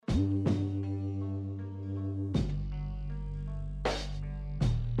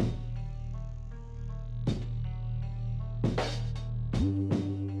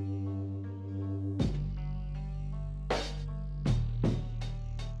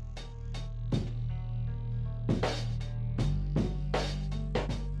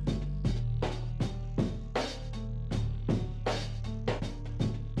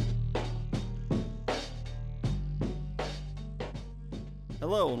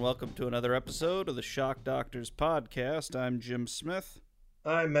Hello and welcome to another episode of the Shock Doctors podcast. I'm Jim Smith.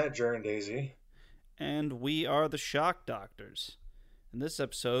 I'm Matt Daisy. And we are the Shock Doctors. In this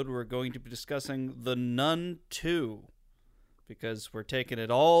episode, we're going to be discussing The Nun II, because we're taking it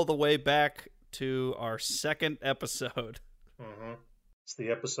all the way back to our second episode. Mm-hmm. It's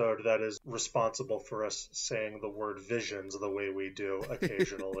the episode that is responsible for us saying the word visions the way we do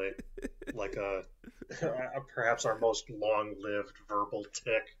occasionally. Like perhaps our most long-lived verbal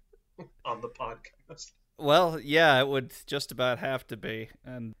tick on the podcast. Well, yeah, it would just about have to be.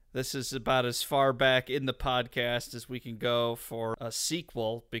 And this is about as far back in the podcast as we can go for a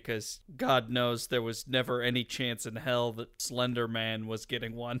sequel, because God knows there was never any chance in hell that Slender Man was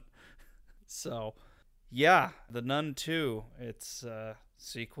getting one. So, yeah, The Nun II. It's a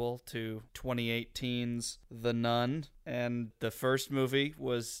sequel to 2018's The Nun. And the first movie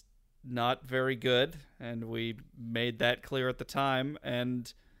was not very good, and we made that clear at the time.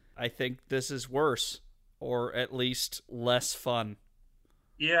 And I think this is worse, or at least less fun.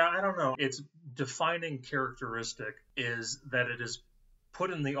 Yeah, I don't know. Its defining characteristic is that it is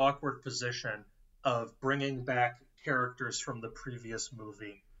put in the awkward position of bringing back characters from the previous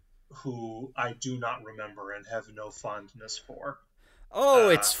movie who I do not remember and have no fondness for. Oh,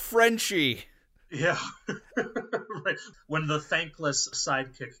 it's Frenchie. Yeah. Right. When the thankless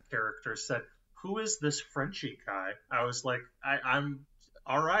sidekick character said, "Who is this Frenchie guy?" I was like, I'm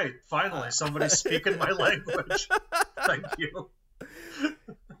all right. Finally, somebody's speaking my language. Thank you.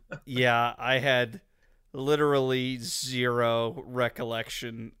 Yeah, I had literally zero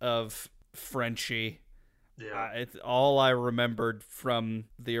recollection of Frenchie. Yeah. All I remembered from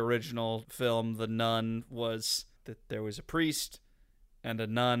the original film, The Nun, was that there was a priest and a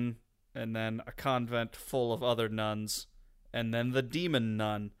nun, and then a convent full of other nuns, and then the demon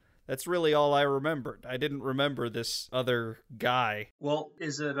nun. That's really all I remembered. I didn't remember this other guy. Well,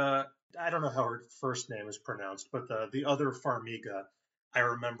 is it I don't know how her first name is pronounced, but the other Farmiga, I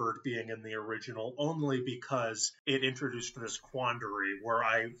remembered being in the original only because it introduced this quandary where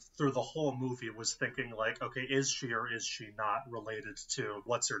I, through the whole movie, was thinking like, okay, is she or is she not related to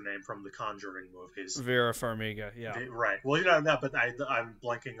what's her name from the Conjuring movies? Vera Farmiga, yeah. Right. Well, no, but I'm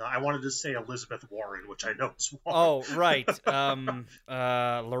blanking. I wanted to say Elizabeth Warren, which I know is wrong. Oh, right.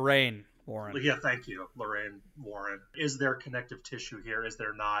 Lorraine Warren. Yeah, thank you, Lorraine Warren. Is there connective tissue here? Is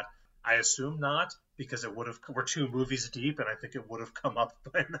there not? I assume not, because we're two movies deep, and I think it would have come up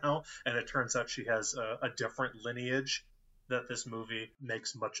by now. And it turns out she has a different lineage that this movie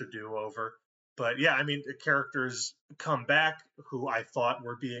makes much ado over. But yeah, I mean, the characters come back who I thought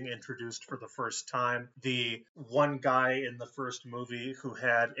were being introduced for the first time. The one guy in the first movie who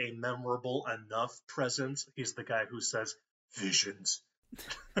had a memorable enough presence, he's the guy who says, "Visions."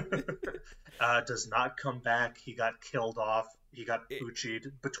 Does not come back. He got killed off. He got poochied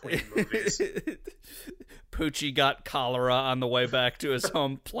between movies. Poochie got cholera on the way back to his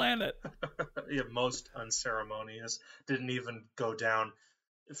home planet. Yeah, most unceremonious. Didn't even go down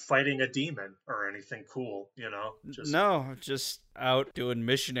fighting a demon or anything cool, Just out doing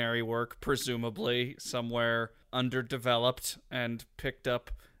missionary work, presumably somewhere underdeveloped, and picked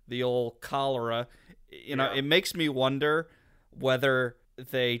up the old cholera. It makes me wonder whether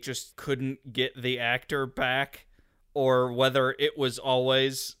they just couldn't get the actor back, or whether it was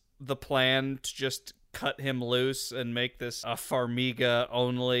always the plan to just cut him loose and make this a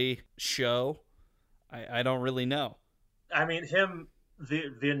Farmiga-only show. I don't really know. I mean,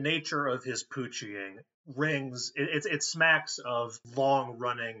 the nature of his poochieing rings, it smacks of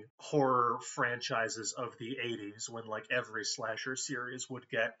long-running horror franchises of the 80s, when like every slasher series would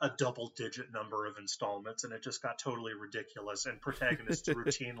get a double-digit number of installments, and it just got totally ridiculous, and protagonists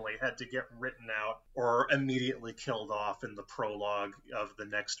routinely had to get written out or immediately killed off in the prologue of the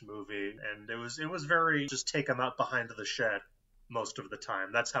next movie, and it was very just take them out behind the shed most of the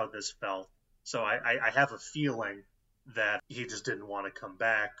time. That's how this felt. So I have a feeling that he just didn't want to come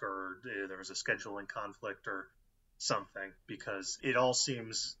back, or there was a scheduling conflict or something, because it all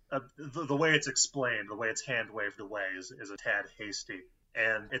seems, the way it's explained, the way it's hand-waved away is a tad hasty.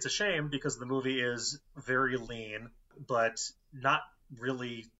 And it's a shame, because the movie is very lean, but not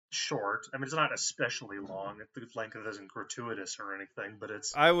really short. I mean, it's not especially long. The length isn't gratuitous or anything, but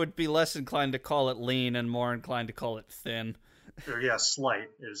it's... I would be less inclined to call it lean and more inclined to call it thin. Or, yeah, slight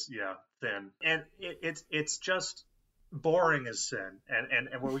is, yeah, thin. And it's just... boring as sin, and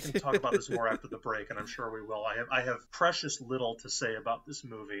we can talk about this more after the break, and I'm sure we will. I have precious little to say about this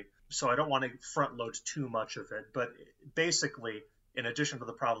movie, so I don't want to front load too much of it. But basically, in addition to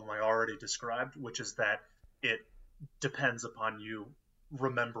the problem I already described, which is that it depends upon you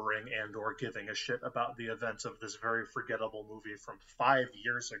remembering and or giving a shit about the events of this very forgettable movie from 5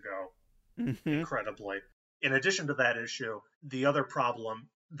 years ago, Mm-hmm. incredibly. In addition to that issue, the other problem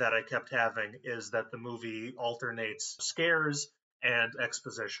that I kept having is that the movie alternates scares and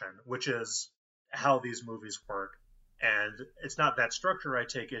exposition, which is how these movies work. And it's not that structure I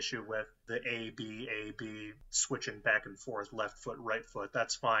take issue with, the A, B, switching back and forth, left foot, right foot,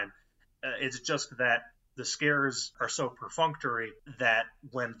 that's fine. It's just that the scares are so perfunctory that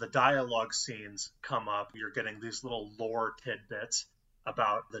when the dialogue scenes come up, you're getting these little lore tidbits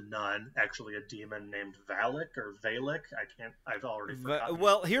about the nun, actually a demon named Valak or Valak. I've already forgotten.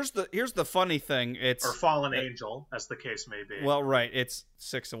 Well, here's the funny thing. It's or fallen angel, as the case may be. Well, right. It's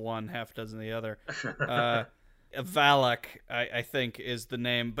 6 of one, half a dozen of the other. Valak, I think, is the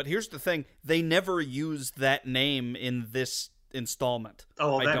name. But here's the thing: they never use that name in this installment.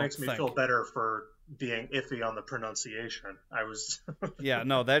 Oh, well, that makes me feel better for being iffy on the pronunciation. I was. Yeah,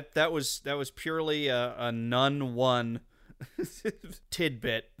 no, that was purely a Nun I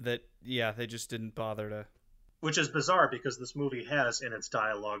tidbit that, yeah, they just didn't bother to. Which is bizarre because this movie has in its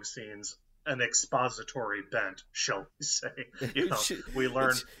dialogue scenes an expository bent, shall we say? You know,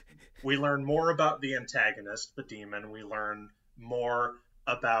 we learn more about the antagonist, the demon. We learn more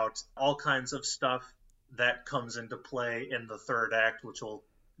about all kinds of stuff that comes into play in the third act, which we'll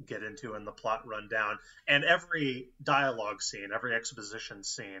get into in the plot rundown. And every dialogue scene, every exposition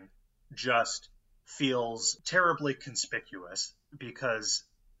scene, just feels terribly conspicuous because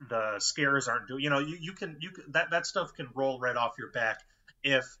the scares aren't doing. You know, you can that stuff can roll right off your back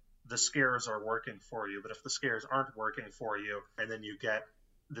if the scares are working for you. But if the scares aren't working for you, and then you get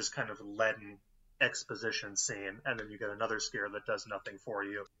this kind of leaden exposition scene, and then you get another scare that does nothing for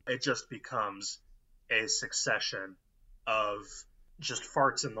you, it just becomes a succession of just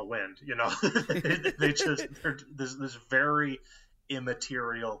farts in the wind. You know, they're this very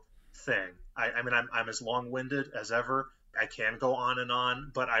immaterial thing. I mean, I'm as long-winded as ever. I can go on and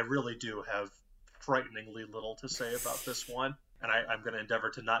on, but I really do have frighteningly little to say about this one. And I'm going to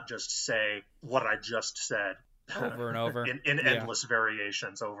endeavor to not just say what I just said over and over in endless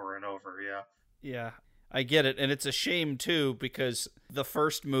variations over and over. Yeah, I get it. And it's a shame, too, because the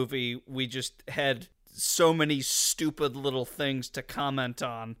first movie, we just had so many stupid little things to comment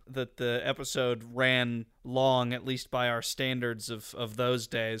on that the episode ran long, at least by our standards of those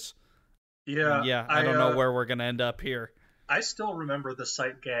days. Yeah. And yeah, I don't know where we're going to end up here. I still remember the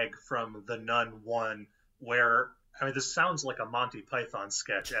sight gag from the Nun I where, I mean, this sounds like a Monty Python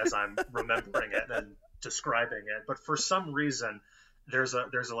sketch as I'm remembering it and describing it, but for some reason, there's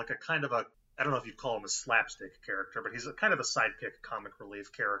like a kind of a, I don't know if you'd call him a slapstick character, but he's a kind of a sidekick comic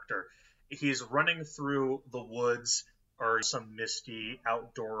relief character. He's running through the woods or some misty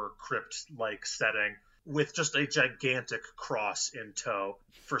outdoor crypt-like setting with just a gigantic cross in tow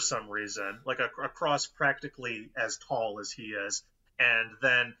for some reason, like a cross practically as tall as he is. And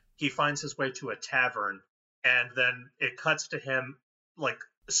then he finds his way to a tavern, and then it cuts to him like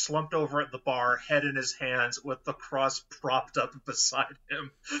slumped over at the bar, head in his hands, with the cross propped up beside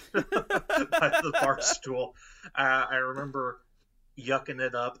him by the bar stool. I remember yucking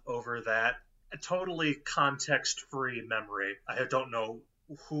it up over that. A totally context-free memory. I don't know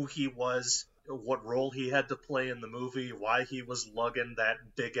who he was, what role he had to play in the movie, why he was lugging that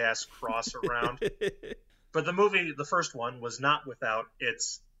big-ass cross around. But the movie, the first one, was not without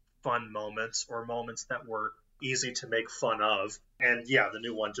its fun moments, or moments that were easy to make fun of. And yeah, the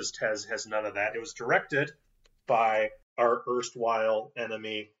new one just has none of that. It was directed by our erstwhile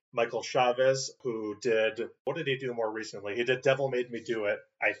enemy, Michael Chavez, who did, what did he do more recently? He did Devil Made Me Do It.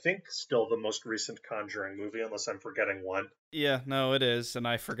 I think still the most recent Conjuring movie, unless I'm forgetting one. Yeah, no, it is, and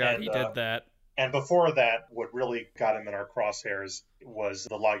I forgot he did that. And before that, what really got him in our crosshairs was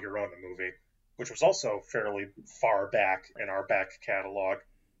the La Llorona movie, which was also fairly far back in our back catalog.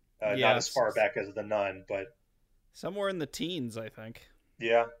 Not as far back as The Nun, but somewhere in the teens, I think.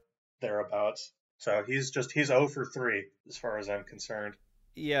 Yeah, thereabouts. So he's 0 for 3 as far as I'm concerned.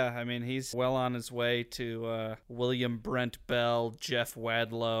 Yeah, I mean, he's well on his way to William Brent Bell, Jeff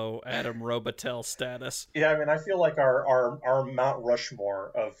Wadlow, Adam Robitel status. Yeah, I mean, I feel like our Mount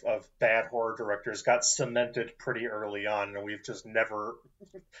Rushmore of bad horror directors got cemented pretty early on, and we've just never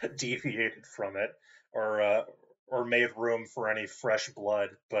deviated from it or made room for any fresh blood.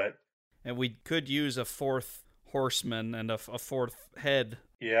 And we could use a fourth horseman and a fourth head.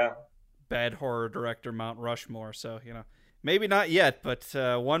 Yeah. Bad horror director Mount Rushmore, so, you know. Maybe not yet, but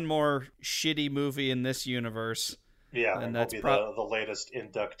one more shitty movie in this universe. Yeah, and that's will be the latest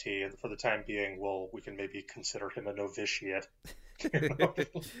inductee. And for the time being, we can maybe consider him a novitiate.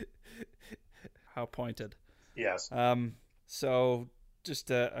 How pointed. Yes. So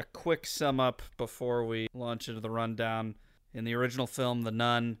Just a quick sum up before we launch into the rundown. In the original film, The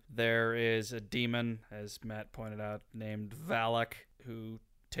Nun, there is a demon, as Matt pointed out, named Valak, who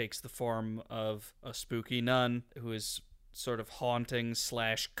takes the form of a spooky nun who is sort of haunting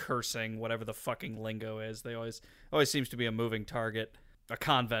 / cursing, whatever the fucking lingo is. They always seems to be a moving target. A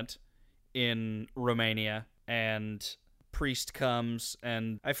convent in Romania, and priest comes,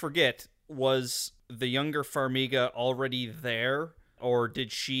 and I forget, was the younger Farmiga already there, or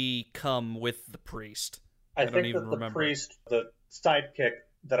did she come with the priest? I don't think even that the remember. priest, the sidekick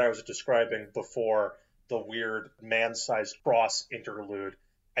that I was describing before, the weird man-sized cross interlude,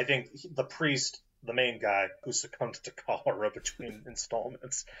 I think the priest, the main guy who succumbed to cholera between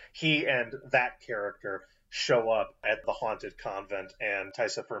installments, he and that character show up at the haunted convent, and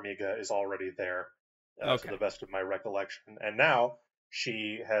Taissa Farmiga is already there, to the best of my recollection. And now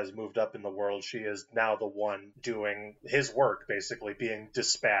she has moved up in the world. She is now the one doing his work, basically being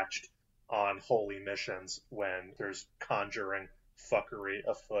dispatched on holy missions when there's conjuring fuckery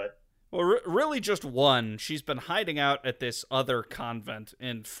afoot. Well, really just one. She's been hiding out at this other convent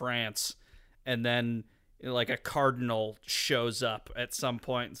in France, and then like a cardinal shows up at some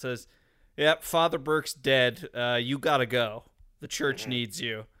point and says, "Yep, Father Burke's dead. You gotta go. The church needs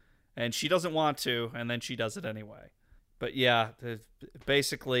you." And she doesn't want to, and then she does it anyway. But yeah,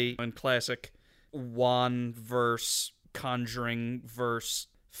 basically in classic Juan verse conjuring verse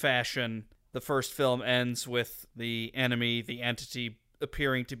fashion, the first film ends with the enemy, the entity,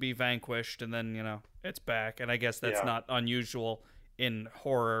 appearing to be vanquished, and then, it's back. And I guess that's not unusual in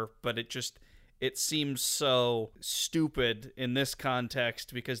horror, but it seems so stupid in this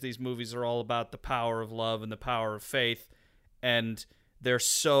context because these movies are all about the power of love and the power of faith, and they're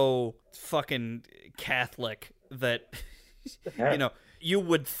so fucking Catholic that, you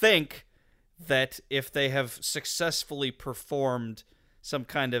would think that if they have successfully performed some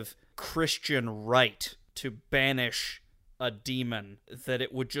kind of Christian rite to banish a demon, that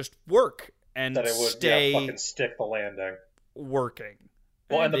it would just work and that it would stay fucking stick the landing working.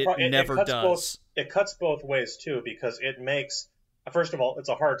 Well, and it never does. It cuts both ways too, because it makes, first of all, it's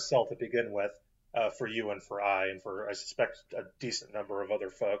a hard sell to begin with, for you and for and for, I suspect, a decent number of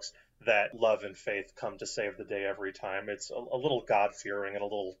other folks, that love and faith come to save the day every time. It's a little God-fearing and a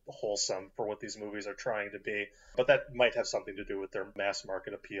little wholesome for what these movies are trying to be. But that might have something to do with their mass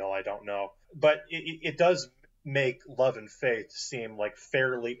market appeal. I don't know. But it does make love and faith seem like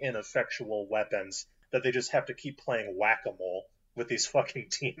fairly ineffectual weapons that they just have to keep playing whack-a-mole with these fucking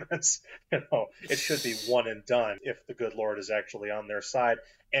demons. It should be one and done if the good Lord is actually on their side.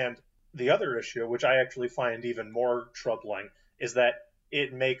 And the other issue, which I actually find even more troubling, is that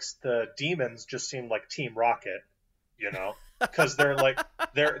it makes the demons just seem like Team Rocket, because they're like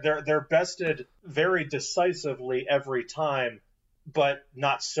they're bested very decisively every time, but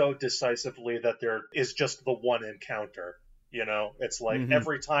not so decisively that there is just the one encounter. It's like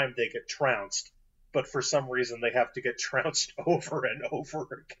every time they get trounced, but for some reason they have to get trounced over and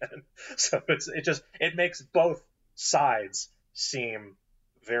over again. So it makes both sides seem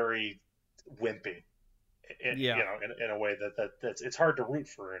very wimpy, in a way that's it's hard to root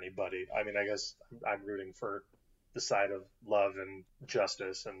for anybody. I mean, I guess I'm rooting for the side of love and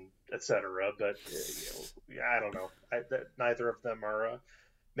justice and etc. But I don't know. Neither of them are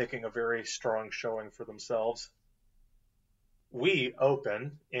making a very strong showing for themselves. We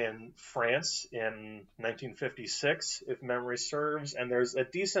open in France in 1956, if memory serves, and there's a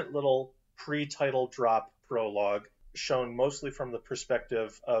decent little pre-title drop prologue shown mostly from the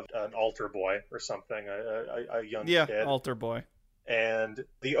perspective of an altar boy or something, a young kid. Yeah, altar boy. And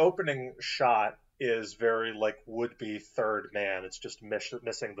the opening shot is very like would-be third man. It's just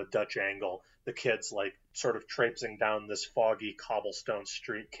missing the Dutch angle. The kid's like sort of traipsing down this foggy cobblestone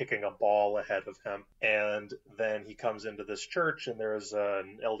street, kicking a ball ahead of him. And then he comes into this church, and there's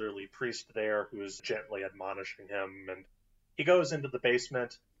an elderly priest there who's gently admonishing him. And he goes into the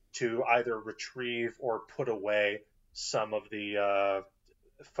basement to either retrieve or put away some of the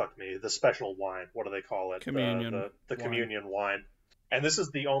the special wine. What do they call it? Communion. The communion wine. And this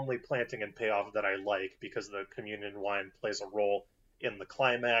is the only planting and payoff that I like, because the communion wine plays a role in the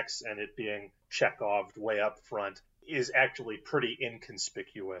climax, and it being Chekhoved way up front is actually pretty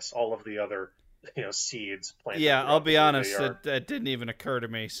inconspicuous. All of the other, seeds planted. Yeah, I'll be honest, it didn't even occur to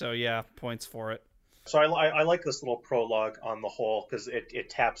me. So yeah, points for it. So I like this little prologue on the whole, because it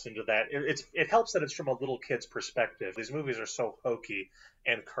taps into that. It helps that it's from a little kid's perspective. These movies are so hokey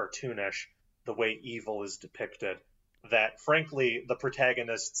and cartoonish, the way evil is depicted, that frankly the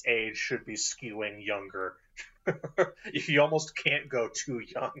protagonist's age should be skewing younger. You almost can't go too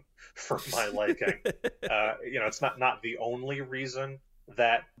young for my liking. It's not the only reason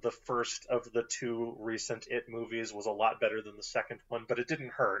that the first of the two recent It movies was a lot better than the second one, but it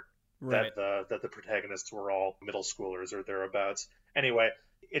didn't hurt Right. that the protagonists were all middle schoolers or thereabouts. Anyway,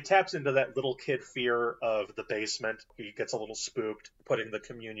 it taps into that little kid fear of the basement. He gets a little spooked, putting the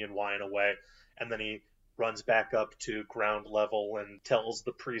communion wine away, and then he runs back up to ground level and tells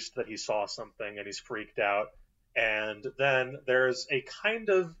the priest that he saw something and he's freaked out. And then there's a kind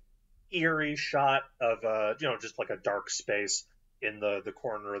of eerie shot of just like a dark space in the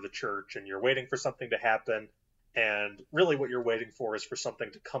corner of the church, and you're waiting for something to happen, and really what you're waiting for is for something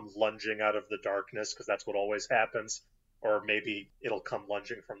to come lunging out of the darkness, because that's what always happens. Or maybe it'll come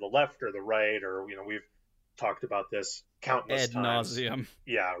lunging from the left or the right, or we've talked about this countless Ad times. nauseum.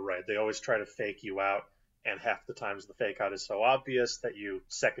 Yeah, right. They always try to fake you out, and half the times the fake out is so obvious that you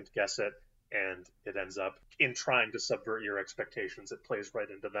second guess it, and it ends up, in trying to subvert your expectations, it plays right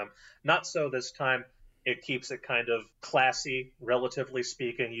into them. Not so this time. It keeps it kind of classy, relatively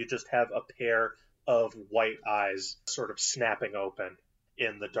speaking. You just have a pair of white eyes sort of snapping open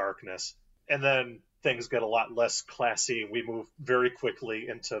in the darkness. And then things get a lot less classy. We move very quickly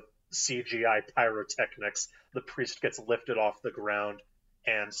into CGI pyrotechnics. The priest gets lifted off the ground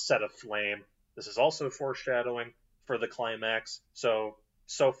and set aflame. This is also foreshadowing for the climax. So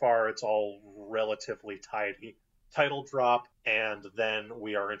far, it's all relatively tidy. Title drop, and then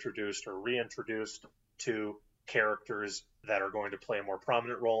we are introduced or reintroduced to characters that are going to play a more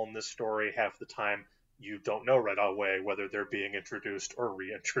prominent role in this story. Half the time, you don't know right away whether they're being introduced or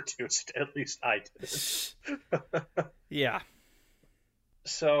reintroduced. At least I did. Yeah.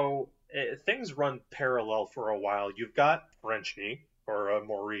 So things run parallel for a while. You've got Frenchie, or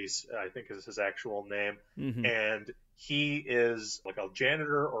Maurice, I think is his actual name, and he is like a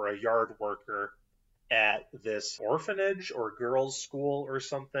janitor or a yard worker at this orphanage or girls' school or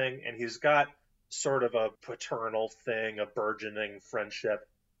something, and he's got sort of a paternal thing, a burgeoning friendship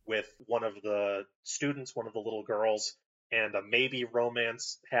with one of the students, one of the little girls, and a maybe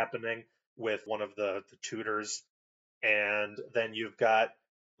romance happening with one of the tutors. And then you've got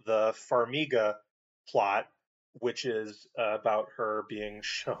the Farmiga plot, which is about her being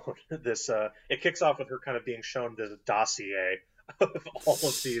shown this. It kicks off with her kind of being shown this dossier of all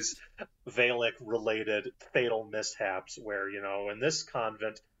of these Valak-related fatal mishaps, where, in this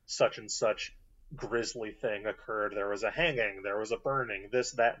convent, such and such grisly thing occurred. There was a hanging, there was a burning,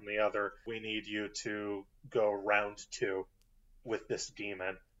 this, that, and the other. We need you to go round 2 with this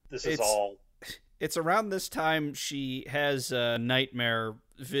demon. It's around this time she has a nightmare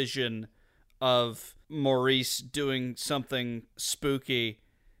vision of Maurice doing something spooky,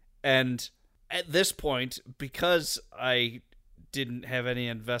 and at this point, because I didn't have any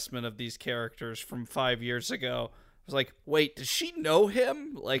investment of these characters from 5 years ago, I was like, wait, does she know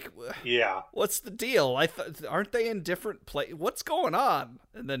him? Like, yeah, what's the deal? Aren't they in different places? What's going on?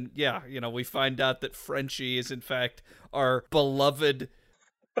 And then, we find out that Frenchie is in fact our beloved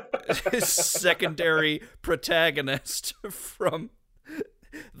secondary protagonist from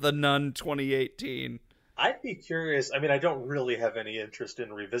the Nun 2018. I'd be curious. I mean, I don't really have any interest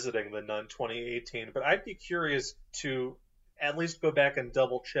in revisiting the Nun 2018, but I'd be curious to at least go back and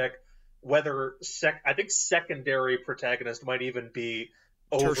double check whether I think secondary protagonist might even be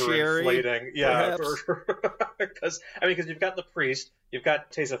overinflating. Yeah, because you've got the priest, you've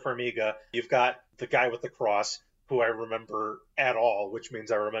got Tessa Farmiga, you've got the guy with the cross, who I remember at all, which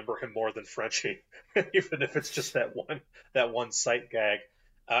means I remember him more than Frenchie, even if it's just that one sight gag.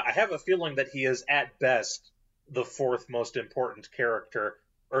 I have a feeling that he is at best the fourth most important character,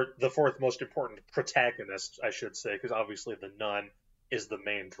 or the fourth most important protagonist, I should say, because obviously the nun is the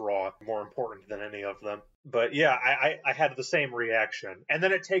main draw, more important than any of them. But yeah, I had the same reaction. And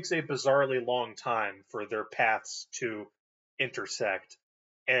then it takes a bizarrely long time for their paths to intersect.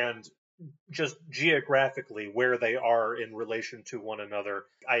 And just geographically, where they are in relation to one another,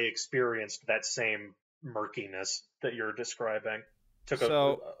 I experienced that same murkiness that you're describing. Took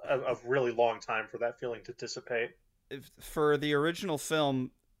a really long time for that feeling to dissipate. For the original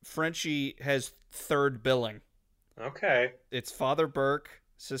film, Frenchie has third billing. Okay. It's Father Burke,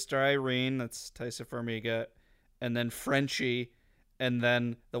 Sister Irene, that's Tessa Farmiga, and then Frenchie, and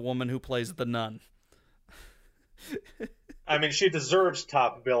then the woman who plays the nun. I mean, she deserves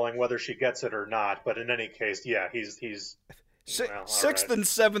top billing whether she gets it or not, but in any case, yeah, he's sixth and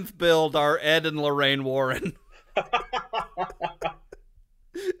seventh billed are Ed and Lorraine Warren.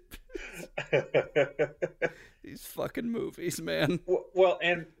 These fucking movies, man. Well,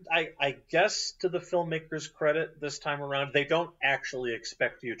 and I guess to the filmmakers' credit this time around, they don't actually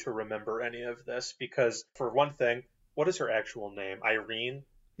expect you to remember any of this, because for one thing, what is her actual name? Irene?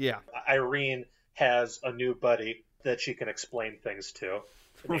 Yeah. Irene has a new buddy that she can explain things to,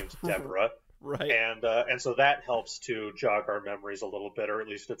 named Deborah. Right. And so that helps to jog our memories a little bit, or at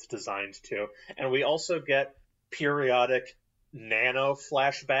least it's designed to. And we also get periodic nano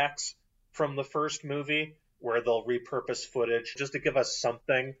flashbacks from the first movie where they'll repurpose footage just to give us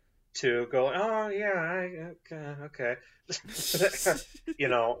something to go, oh yeah, okay. You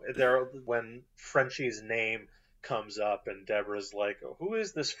know, there when Frenchie's name comes up and Deborah's like, who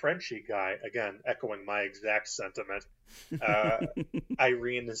is this Frenchie guy? Again, echoing my exact sentiment.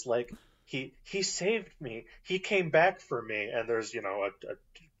 Irene is like, he saved me. He came back for me. And there's, you know, a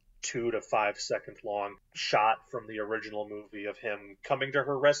 2 to 5 second long shot from the original movie of him coming to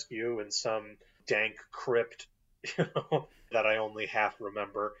her rescue in some dank crypt, you know, that I only half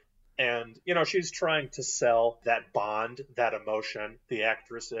remember. And, you know, she's trying to sell that bond, that emotion, the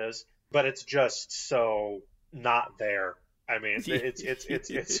actress is, but it's just so not there. I mean, it's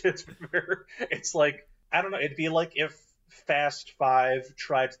like, I don't know, it'd be like if Fast Five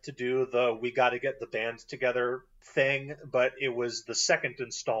tried to do the we got to get the band together thing, but it was the second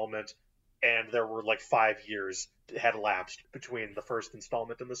installment, and there were like 5 years had elapsed between the first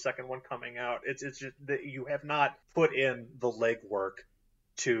installment and the second one coming out. It's just that you have not put in the legwork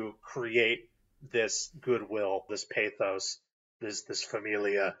to create this goodwill, this pathos, this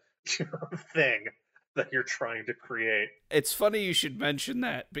familia thing that you're trying to create. It's funny you should mention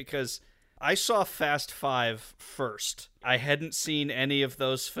that, because I saw Fast Five first. I hadn't seen any of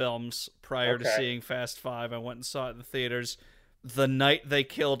those films prior to seeing Fast Five. I went and saw it in the theaters the night they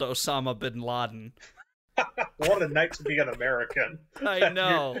killed Osama bin Laden. What a night to be an American. I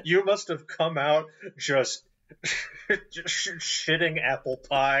know. You must have come out just shitting apple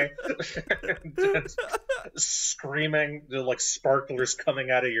pie, screaming, like sparklers coming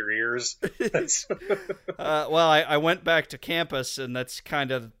out of your ears. Well, I went back to campus, and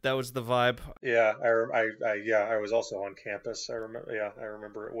that was the vibe. Yeah, I was also on campus. I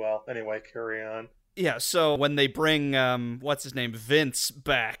remember it well. Anyway, carry on. Yeah, so when they bring what's his name, Vince,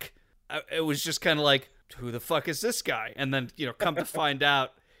 back, it was just kind of like, who the fuck is this guy? And then, you know, come to find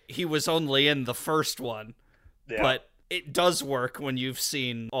out, he was only in the first one. Yeah. But it does work when you've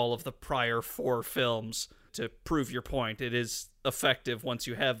seen all of the prior 4 films to prove your point. It is effective once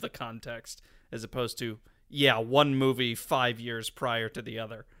you have the context, as opposed to, one movie 5 years prior to the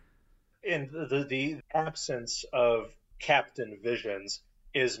other. And the absence of Captain Visions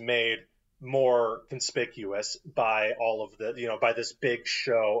is made more conspicuous by all of the, you know, by this big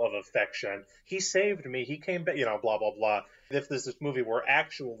show of affection. He saved me. He came back, you know, blah, blah, blah. If this movie were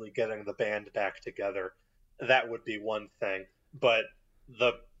actually getting the band back together, that would be one thing. But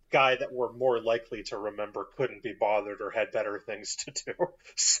the guy that we're more likely to remember couldn't be bothered or had better things to do.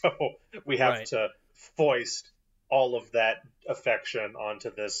 So we have to foist all of that affection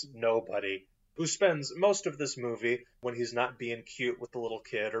onto this nobody who spends most of this movie, when he's not being cute with the little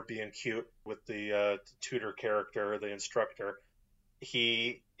kid or being cute with the tutor character, the instructor,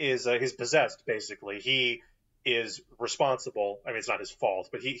 he's possessed, basically. He is responsible. I mean, it's not his fault,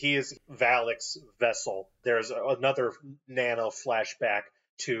 but he is Valak's vessel. There's another nano flashback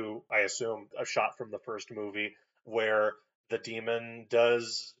to, I assume, a shot from the first movie where the demon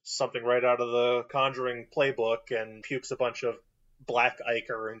does something right out of the Conjuring playbook and pukes a bunch of black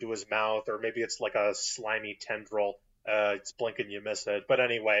ichor into his mouth, or maybe it's like a slimy tendril. It's blink and you miss it. But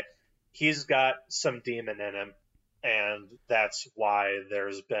anyway, he's got some demon in him, and that's why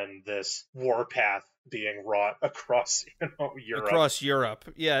there's been this warpath being wrought across, Europe. Across Europe.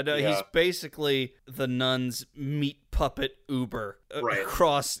 Yeah, no, he's basically the Nun's meat puppet Uber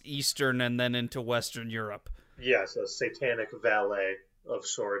across Eastern and then into Western Europe. Yes, a satanic valet of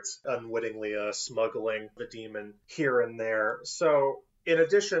sorts, unwittingly smuggling the demon here and there. So in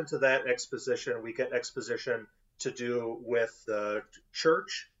addition to that exposition, we get exposition to do with the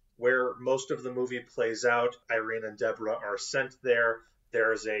church, where most of the movie plays out. Irene and Deborah are sent there.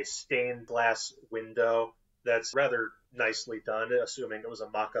 There's a stained glass window that's rather nicely done, assuming it was a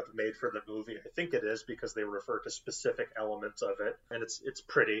mock-up made for the movie. I think it is, because they refer to specific elements of it, and it's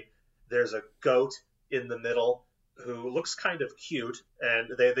pretty. There's a goat in the middle who looks kind of cute, and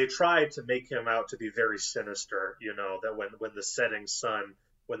they tried to make him out to be very sinister, that when the setting sun,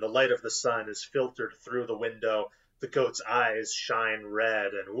 when the light of the sun is filtered through the window, the goat's eyes shine red,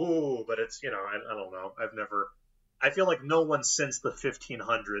 and ooh, but it's, I don't know. I feel like no one since the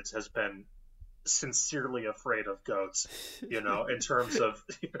 1500s has been sincerely afraid of goats, in terms of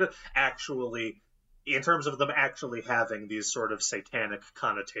in terms of them actually having these sort of satanic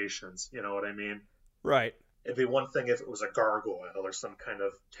connotations, you know what I mean? Right. It'd be one thing if it was a gargoyle or some kind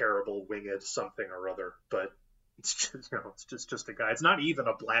of terrible winged something or other, but it's just, it's just a guy. It's not even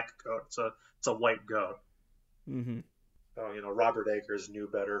a black goat. It's a white goat. Mm-hmm. Oh, Robert Eggers knew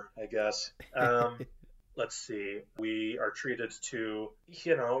better, I guess. Let's see. We are treated to,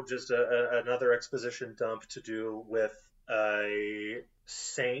 just another exposition dump to do with a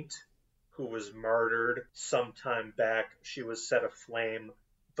saint who was murdered sometime back. She was set aflame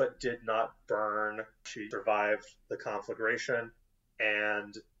but did not burn. She survived the conflagration,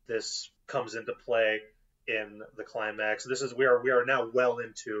 and this comes into play in the climax. We are now well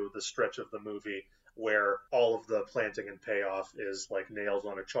into the stretch of the movie where all of the planting and payoff is like nails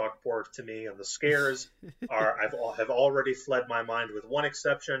on a chalkboard to me, and the scares have already fled my mind with one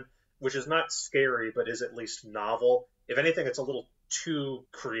exception, which is not scary but is at least novel. If anything, it's a little too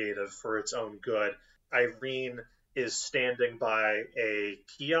creative for its own good. Irene is standing by a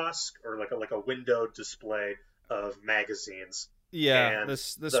kiosk or like a window display of magazines, Yeah, and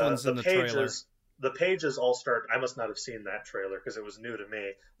this one's in the trailer. The pages all start. I must not have seen that trailer because it was new to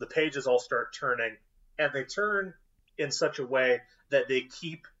me. The pages all start turning, and they turn in such a way that they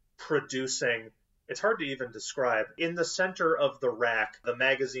keep producing. It's hard to even describe. In the center of the rack, the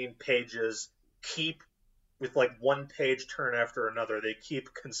magazine pages keep, with like one page turn after another, they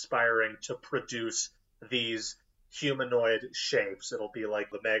keep conspiring to produce these humanoid shapes. It'll be like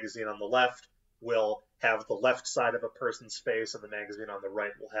the magazine on the left will have the left side of a person's face, and the magazine on the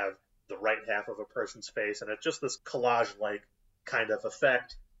right will have the right half of a person's face, and it's just this collage-like kind of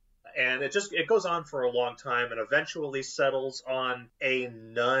effect. And it goes on for a long time, and eventually settles on a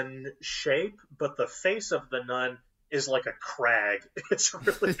nun shape, but the face of the nun is like a crag. It's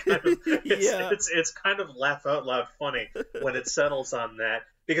really kind of it's kind of laugh out loud funny when it settles on that,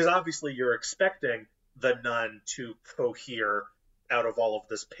 because obviously you're expecting the nun to cohere out of all of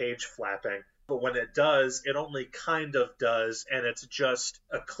this page flapping. But when it does, it only kind of does, and it's just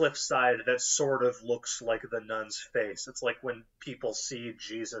a cliffside that sort of looks like the nun's face. It's like when people see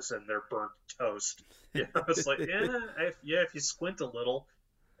Jesus in their burnt toast. It's like, if you squint a little.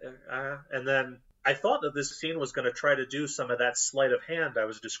 And then I thought that this scene was going to try to do some of that sleight of hand I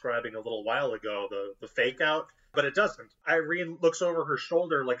was describing a little while ago, the fake out, but it doesn't. Irene looks over her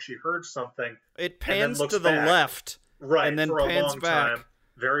shoulder like she heard something. It pans to the back. left, right, and then for pans a long back. time.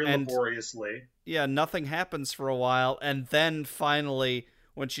 Very laboriously. Yeah, nothing happens for a while, and then finally,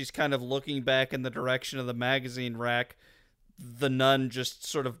 when she's kind of looking back in the direction of the magazine rack, the nun just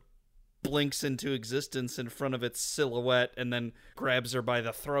sort of blinks into existence in front of its silhouette and then grabs her by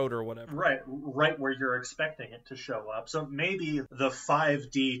the throat or whatever. Right where you're expecting it to show up. So maybe the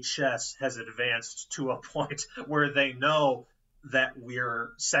 5D chess has advanced to a point where they know that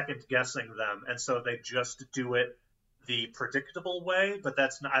we're second guessing them, and so they just do it the predictable way, but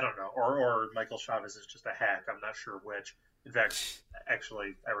that's not, I don't know, or Michael Chavez is just a hack. I'm not sure which. In fact,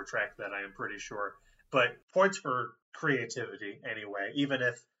 actually, I retract that. I am pretty sure. But points for creativity anyway, even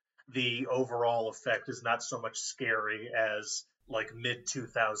if the overall effect is not so much scary as like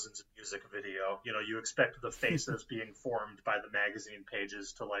mid-2000s music video. You expect the faces being formed by the magazine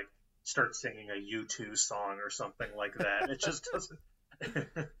pages to like start singing a U2 song or something like that. It just doesn't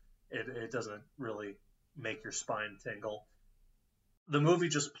it doesn't really make your spine tingle. The movie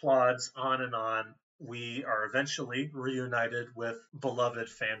just plods on and on. We are eventually reunited with beloved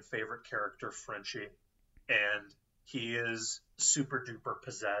fan favorite character Frenchie, and he is super duper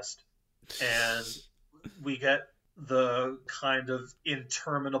possessed. And we get the kind of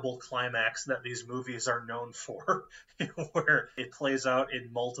interminable climax that these movies are known for, where it plays out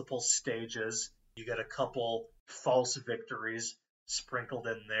in multiple stages. You get a couple false victories sprinkled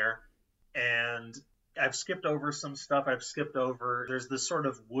in there, and I've skipped over some stuff. There's this sort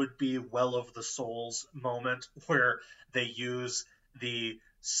of would-be Well of the Souls moment where they use the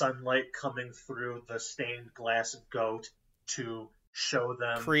sunlight coming through the stained glass goat to show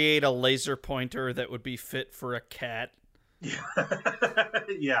them. Create a laser pointer that would be fit for a cat.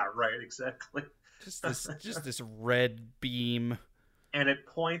 Yeah, right, exactly. Just this red beam. And it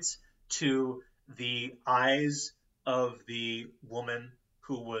points to the eyes of the woman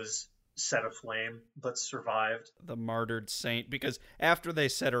who was set aflame but survived. The martyred saint, because after they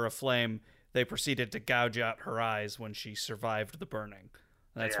set her aflame, they proceeded to gouge out her eyes when she survived the burning.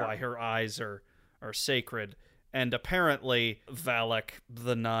 That's why her eyes are sacred. And apparently Valak,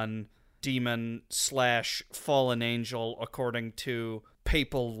 the nun, demon / fallen angel, according to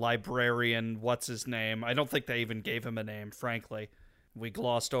papal librarian what's-his-name. I don't think they even gave him a name, frankly. We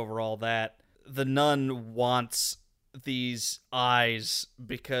glossed over all that. The nun wants these eyes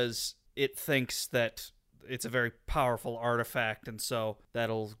because it thinks that it's a very powerful artifact, and so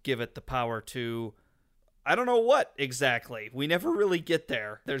that'll give it the power to... I don't know what exactly. We never really get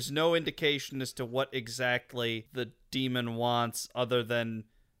there. There's no indication as to what exactly the demon wants other than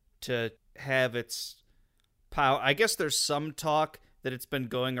to have its power. I guess there's some talk that it's been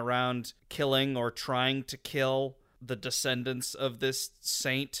going around killing or trying to kill the descendants of this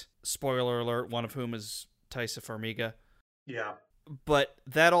saint. Spoiler alert, one of whom is Taisa Farmiga. Yeah. But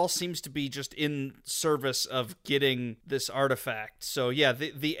that all seems to be just in service of getting this artifact. So yeah,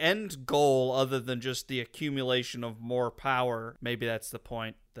 the end goal, other than just the accumulation of more power, maybe that's the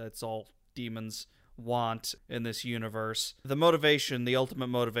point. That's all demons want in this universe. The motivation, the ultimate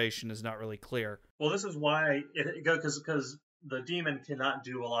motivation, is not really clear. Well, this is why because the demon cannot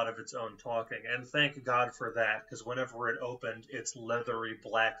do a lot of its own talking, and thank God for that, because whenever it opened its leathery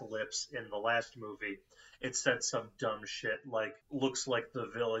black lips in the last movie, it said some dumb shit like, looks like the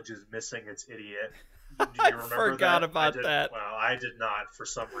village is missing its idiot. Do you remember forgot about that. Well, I did not, for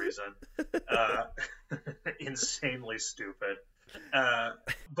some reason. Insanely stupid.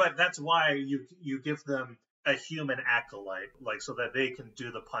 But that's why you give them a human acolyte, like, so that they can do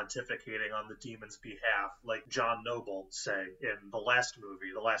the pontificating on the demon's behalf, like John Noble, say, in the last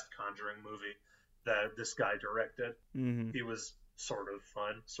Conjuring movie that this guy directed. Mm-hmm. He was sort of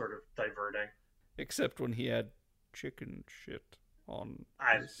fun, sort of diverting. Except when he had chicken shit on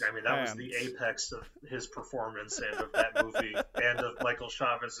I mean, that hands. was the apex of his performance and of that movie and of Michael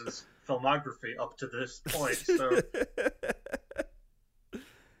Chavez's filmography up to this point, so...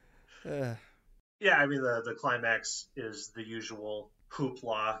 Yeah, I mean, the climax is the usual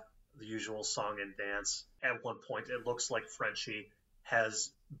hoopla, the usual song and dance. At one point, it looks like Frenchie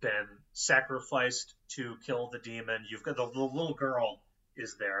has been sacrificed to kill the demon. You've got the little girl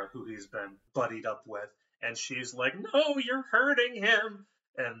is there who he's been buddied up with, and she's like, "No, you're hurting him."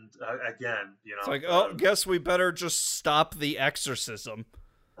 And again, you know, it's like, oh, guess we better just stop the exorcism.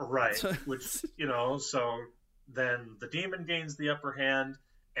 Right, which, you know, so then the demon gains the upper hand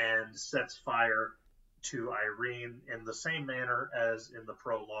and sets fire to Irene in the same manner as in the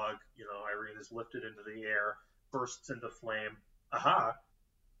prologue. You know, Irene is lifted into the air, bursts into flame. Aha!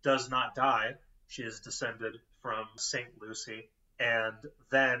 Does not die. She is descended from Saint Lucy. And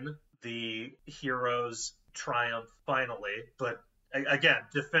then the heroes triumph finally, but again,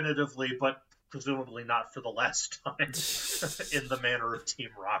 definitively, but presumably not for the last time, in the manner of Team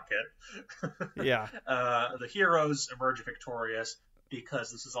Rocket. Yeah. The heroes emerge victorious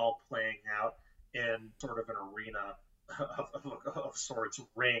because this is all playing out in sort of an arena of sorts,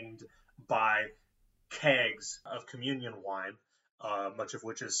 ringed by kegs of communion wine, much of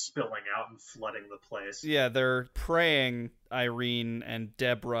which is spilling out and flooding the place. Yeah, they're praying, Irene and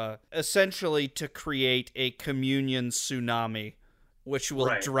Deborah, essentially to create a communion tsunami, which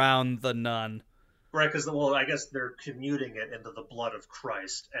will drown the nun. Right, because, well, I guess they're commuting it into the blood of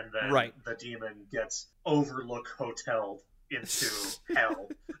Christ, and then the demon gets Overlook Hoteled into hell.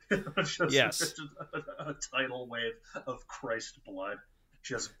 Yes. A tidal wave of Christ blood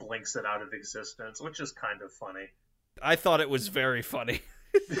just blinks it out of existence, which is kind of funny. I thought it was very funny.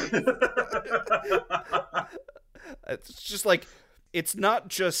 It's just like, it's not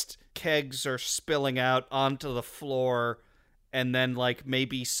just kegs are spilling out onto the floor and then, like,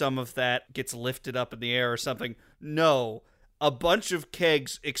 maybe some of that gets lifted up in the air or something. No, a bunch of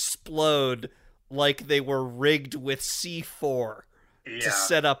kegs explode like they were rigged with C4 to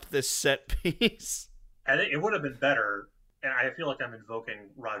set up this set piece. I think it would have been better, and I feel like I'm invoking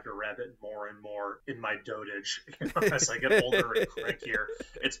Roger Rabbit more and more in my dotage. You know, as I get older and crankier,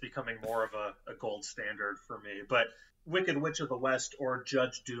 it's becoming more of a gold standard for me. But Wicked Witch of the West or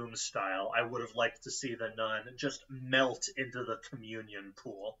Judge Doom style, I would have liked to see the nun just melt into the communion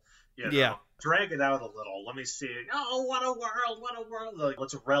pool. You know? Yeah. Drag it out a little. Let me see. Oh, what a world, what a world. Like,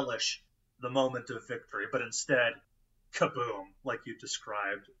 let's relish the moment of victory. But instead, kaboom, like you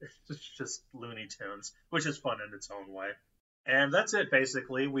described. It's just Looney Tunes, which is fun in its own way. And that's it,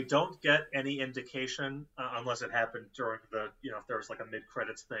 basically. We don't get any indication, unless it happened during the, you know, if there was like a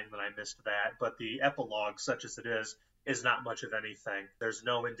mid-credits thing, then I missed that. But the epilogue, such as it is not much of anything. There's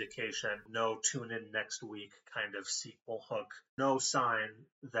no indication, no tune in next week kind of sequel hook, no sign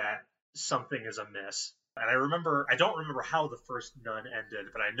that something is amiss. And I don't remember how the first Nun ended,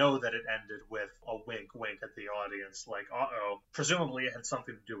 but I know that it ended with a wink at the audience, like, uh-oh. Presumably it had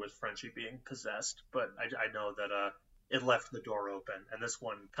something to do with Frenchie being possessed, but I know that it left the door open, and this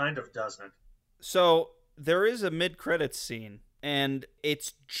one kind of doesn't. So there is a mid-credits scene, and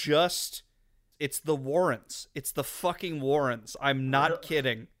it's the Warrens. It's the fucking Warrens. I'm not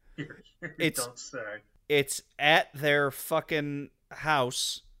kidding. Don't say. It's at their fucking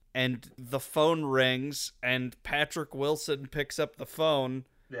house, and the phone rings, and Patrick Wilson picks up the phone.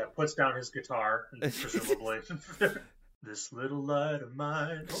 Yeah, puts down his guitar, presumably. This little light of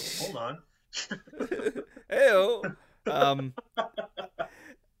mine. Oh, hold on. Hey-o.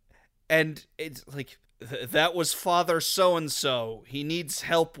 And it's like, that was Father so-and-so. He needs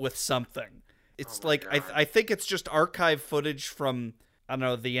help with something. It's like, I think it's just archive footage from, I don't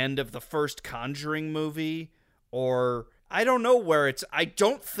know, the end of the first Conjuring movie, or I don't know where it's, I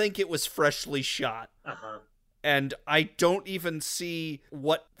don't think it was freshly shot. Uh-huh. And I don't even see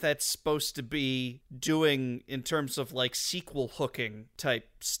what that's supposed to be doing in terms of, like, sequel hooking type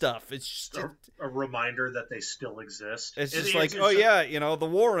stuff. It's just a reminder that they still exist. It's just like, yeah, you know, the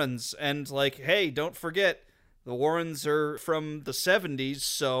Warrens, and like, hey, don't forget, the Warrens are from the 70s,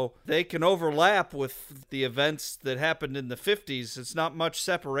 so they can overlap with the events that happened in the 50s. It's not much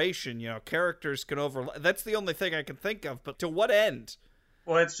separation, you know, characters can overlap. That's the only thing I can think of, but to what end?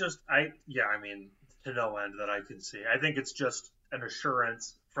 Well, it's just, to no end that I can see. I think it's just an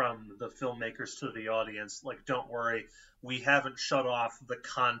assurance from the filmmakers to the audience, like, don't worry, we haven't shut off the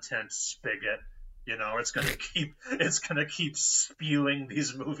content spigot. You know, it's gonna keep spewing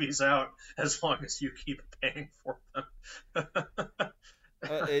these movies out as long as you keep paying for them.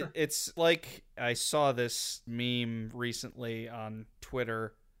 It's like, I saw this meme recently on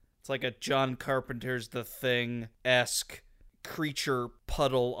Twitter. It's like a John Carpenter's The Thing-esque creature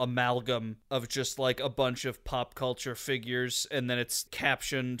puddle amalgam of just like a bunch of pop culture figures, and then it's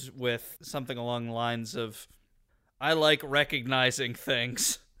captioned with something along the lines of, I like recognizing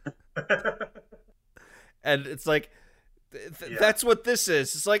things. And it's like, that's what this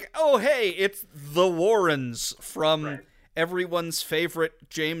is. It's like, oh, hey, it's the Warrens from everyone's favorite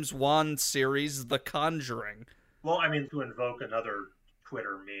James Wan series, The Conjuring. Well, I mean, to invoke another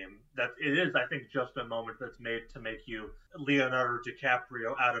Twitter meme, that it is, I think, just a moment that's made to make you Leonardo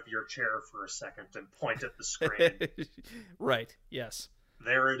DiCaprio out of your chair for a second and point at the screen. Right, yes.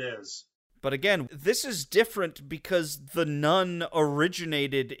 There it is. But again, this is different because The Nun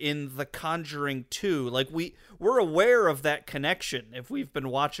originated in The Conjuring 2. Like, we're aware of that connection if we've been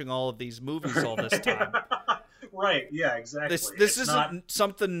watching all of these movies all this time. Right, yeah, exactly. This isn't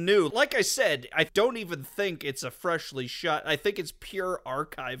something new. Like I said, I don't even think it's a freshly shot. I think it's pure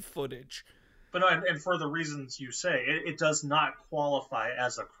archive footage. But no, and for the reasons you say, it does not qualify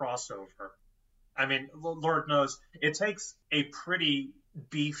as a crossover. I mean, Lord knows, it takes a pretty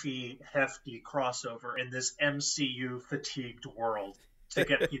beefy, hefty crossover in this MCU-fatigued world to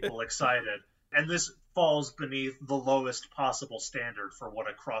get people excited. And this falls beneath the lowest possible standard for what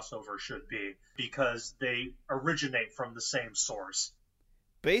a crossover should be, because they originate from the same source.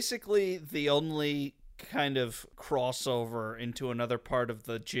 Basically, the only kind of crossover into another part of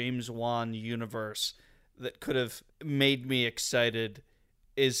the James Wan universe that could have made me excited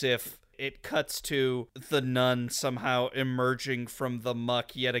is if it cuts to the nun somehow emerging from the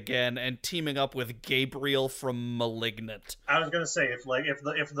muck yet again and teaming up with Gabriel from Malignant. I was gonna say, if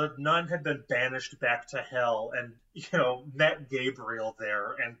the nun had been banished back to hell and, you know, met Gabriel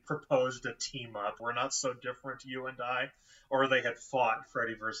there and proposed a team up, we're not so different, you and I, or they had fought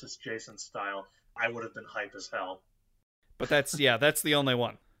Freddy versus Jason style, I would have been hype as hell. But that's the only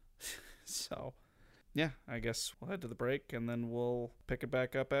one. So, yeah, I guess we'll head to the break and then we'll pick it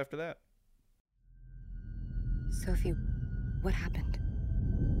back up after that. Sophie, what happened?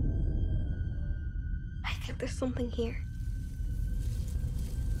 I think there's something here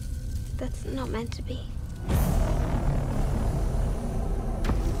that's not meant to be.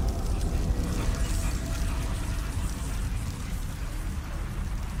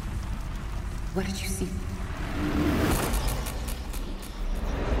 What did you see?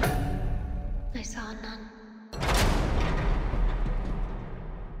 I saw a nun.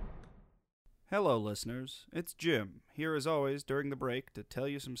 Hello, listeners. It's Jim, here as always during the break to tell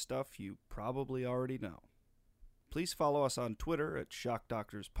you some stuff you probably already know. Please follow us on Twitter at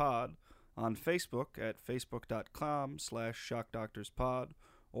ShockDoctorsPod, on Facebook at facebook.com/ShockDoctorsPod,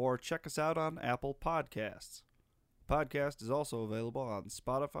 or check us out on Apple Podcasts. The podcast is also available on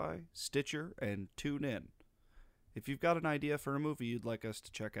Spotify, Stitcher, and TuneIn. If you've got an idea for a movie you'd like us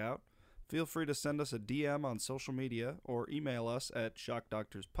to check out, feel free to send us a DM on social media or email us at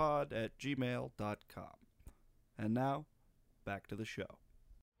shockdoctorspod@gmail.com. And now, back to the show.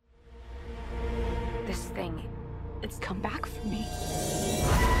 This thing, it's come back for me.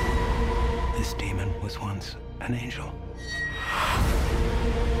 This demon was once an angel.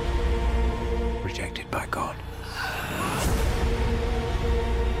 Rejected by God.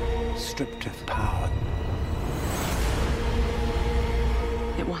 Stripped of power.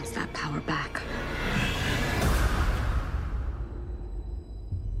 It wants that power back.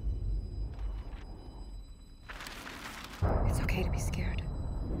 It's okay to be scared.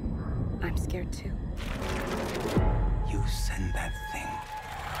 I'm scared too. You send that thing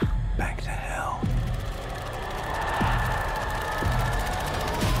back to hell.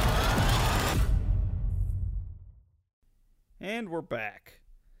 And we're back.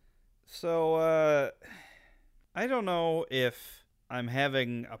 So, I don't know if I'm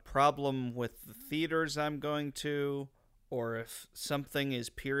having a problem with the theaters I'm going to, or if something is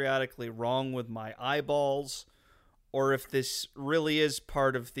periodically wrong with my eyeballs, or if this really is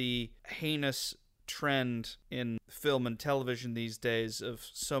part of the heinous trend in film and television these days of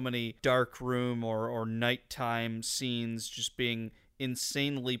so many dark room or nighttime scenes just being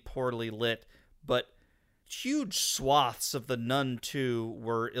insanely poorly lit, but huge swaths of the Nun II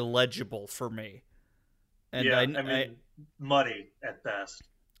were illegible for me. And yeah, I mean, muddy at best.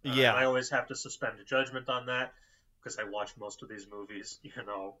 Yeah. And I always have to suspend judgment on that because I watch most of these movies,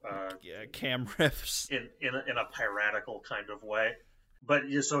 cam riffs in a piratical kind of way. But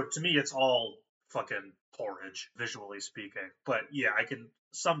yeah, so to me, it's all fucking porridge, visually speaking. But yeah, I can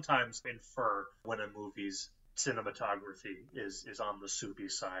sometimes infer when a movie's cinematography is on the soupy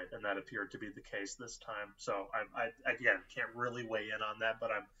side, and that appeared to be the case this time. So I again can't really weigh in on that, but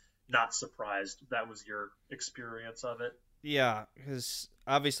I'm not surprised that was your experience of it. Yeah, because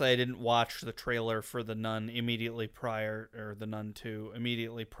obviously I didn't watch the trailer for The Nun immediately prior, or The Nun 2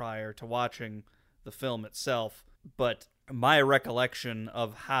 immediately prior to watching the film itself, but my recollection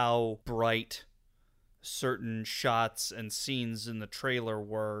of how bright certain shots and scenes in the trailer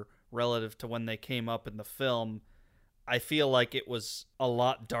were relative to when they came up in the film, I feel like it was a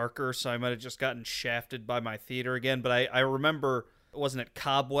lot darker, so I might have just gotten shafted by my theater again. But I remember, wasn't it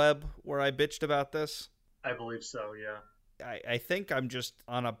Cobweb where I bitched about this? I believe so, yeah. I think I'm just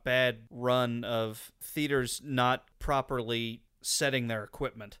on a bad run of theaters not properly setting their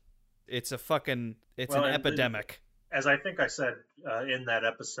equipment. It's an epidemic. As I think I said in that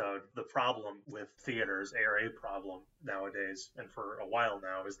episode, the problem with theaters, or a problem nowadays, and for a while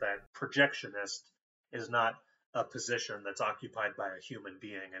now, is that projectionist is not a position that's occupied by a human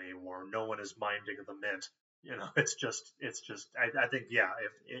being anymore. No one is minding the mint. It's just. I think, yeah.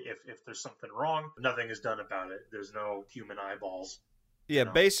 If there's something wrong, nothing is done about it. There's no human eyeballs. Yeah,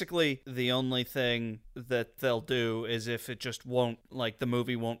 basically the only thing that they'll do is if it just won't, like the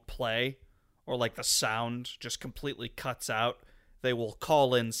movie won't play, or like the sound just completely cuts out, they will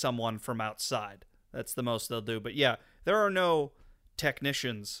call in someone from outside. That's the most they'll do. But yeah, there are no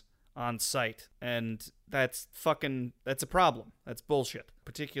technicians on site, and that's a problem. That's bullshit,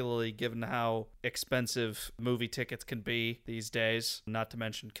 particularly given how expensive movie tickets can be these days, not to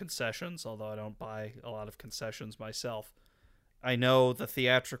mention concessions, although I don't buy a lot of concessions myself. I know the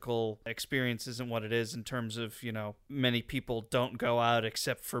theatrical experience isn't what it is in terms of, many people don't go out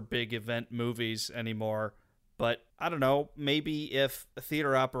except for big event movies anymore, but I don't know, maybe if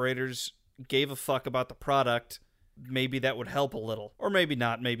theater operators gave a fuck about the product, maybe that would help a little. Or maybe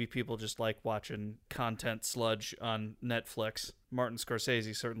not. Maybe people just like watching content sludge on Netflix. Martin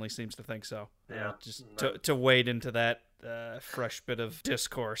Scorsese certainly seems to think so. Yeah. To wade into that fresh bit of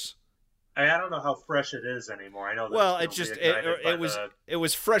discourse. I don't know how fresh it is anymore. I know that well, it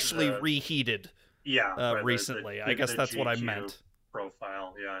was freshly reheated. Yeah, recently. I guess that's what I meant.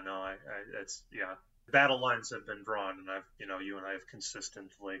 Profile. Yeah, I know. It's yeah. Battle lines have been drawn, and you and I have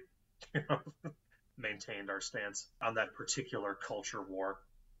consistently, maintained our stance on that particular culture war.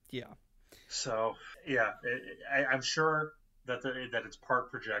 Yeah. So yeah, I'm sure that that it's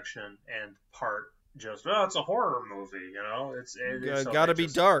part projection and part just it's a horror movie. It's got to be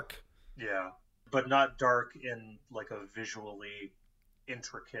dark. Yeah, but not dark in like a visually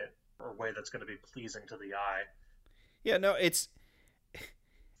intricate or way that's going to be pleasing to the eye. Yeah, no, it's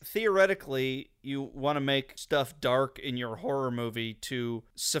theoretically you want to make stuff dark in your horror movie to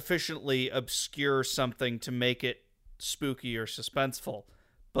sufficiently obscure something to make it spooky or suspenseful.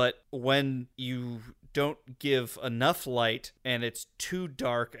 But when you don't give enough light and it's too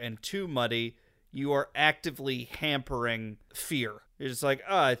dark and too muddy, you are actively hampering fear. You're just like,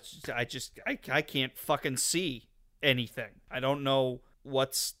 I can't fucking see anything. I don't know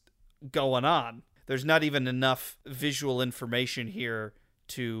what's going on. There's not even enough visual information here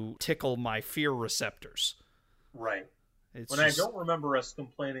to tickle my fear receptors. Right. I don't remember us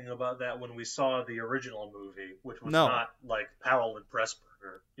complaining about that when we saw the original movie, which was not like Powell and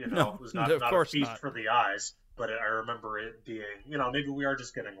Pressburger. It was not a feast for the eyes. But I remember it being, maybe we are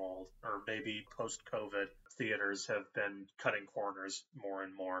just getting old, or maybe post-COVID theaters have been cutting corners more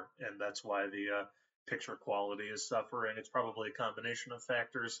and more, and that's why the picture quality is suffering. It's probably a combination of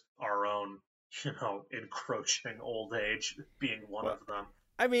factors, our own, encroaching old age being one of them.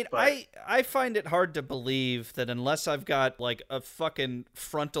 I mean, I find it hard to believe that unless I've got, like, a fucking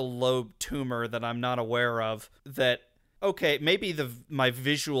frontal lobe tumor that I'm not aware of, that, okay, maybe my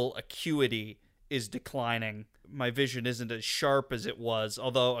visual acuity is declining. My vision isn't as sharp as it was,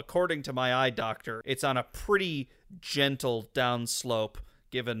 although according to my eye doctor, it's on a pretty gentle downslope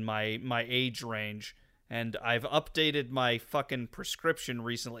given my age range. And I've updated my fucking prescription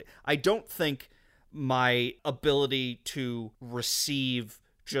recently. I don't think my ability to receive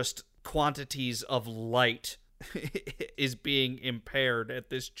just quantities of light is being impaired at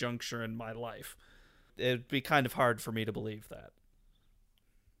this juncture in my life. It'd be kind of hard for me to believe that.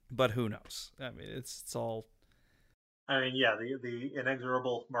 But who knows? I mean, it's all... I mean, yeah, the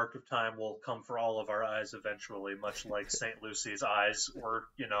inexorable mark of time will come for all of our eyes eventually, much like St. Lucy's eyes were,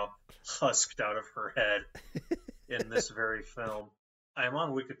 husked out of her head in this very film. I'm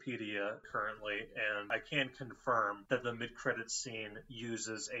on Wikipedia currently, and I can confirm that the mid-credits scene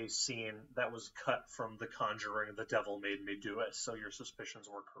uses a scene that was cut from The Conjuring, The Devil Made Me Do It, so your suspicions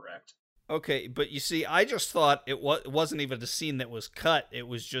were correct. Okay, but you see, I just thought it wasn't even a scene that was cut. It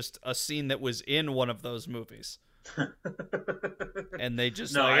was just a scene that was in one of those movies. And they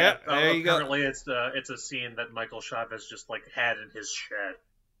just there you go. Apparently it's a scene that Michael Chavez just had in his shed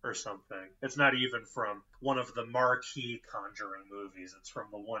or something. It's not even from one of the marquee Conjuring movies. It's from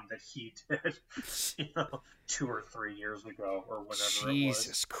the one that he did 2 or 3 years ago or whenever it was.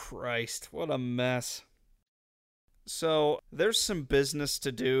 Jesus Christ, what a mess. So there's some business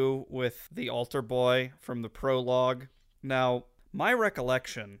to do with the altar boy from the prologue. Now, my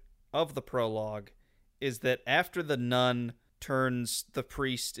recollection of the prologue is that after the nun turns the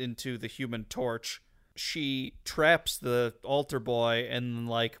priest into the Human Torch, she traps the altar boy and,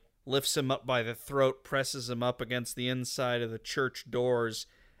 lifts him up by the throat, presses him up against the inside of the church doors,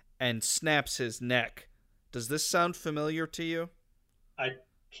 and snaps his neck. Does this sound familiar to you? I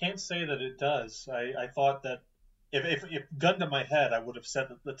can't say that it does. I thought that if gun to my head, I would have said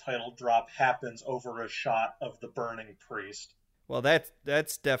that the title drop happens over a shot of the burning priest. Well,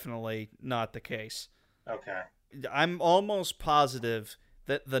 that's definitely not the case. Okay. I'm almost positive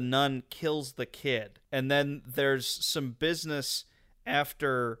that the nun kills the kid. And then there's some business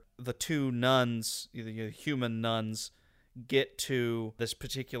after the two nuns, the human nuns, get to this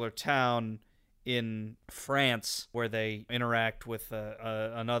particular town in France where they interact with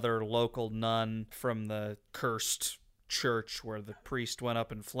another local nun from the cursed church where the priest went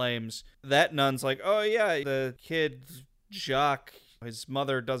up in flames. That nun's like, oh yeah, the kid Jacques, his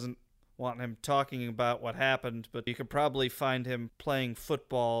mother doesn't want him talking about what happened, but you could probably find him playing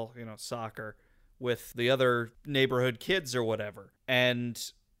football, soccer, with the other neighborhood kids or whatever. And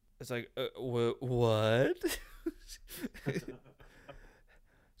it's like, what?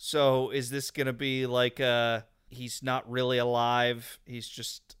 So is this going to be he's not really alive, he's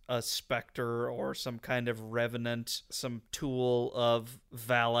just a specter or some kind of revenant, some tool of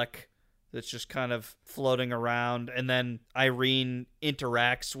Valak that's just kind of floating around, and then Irene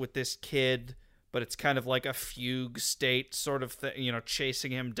interacts with this kid, but it's kind of like a fugue state sort of thing,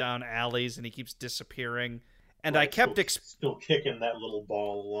 chasing him down alleys, and he keeps disappearing. And right, I kept... Still kicking that little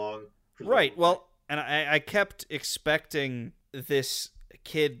ball along. Right, well, and I kept expecting this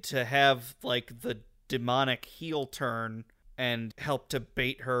kid to have, the demonic heel turn and help to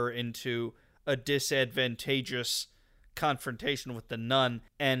bait her into a disadvantageous confrontation with the nun,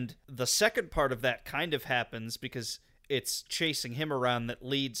 and the second part of that kind of happens because it's chasing him around that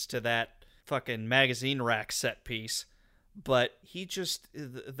leads to that fucking magazine rack set piece. But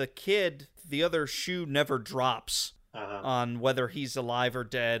the kid, the other shoe never drops on whether he's alive or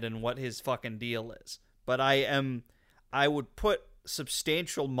dead and what his fucking deal is. But I would put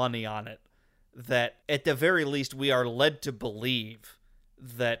substantial money on it that at the very least we are led to believe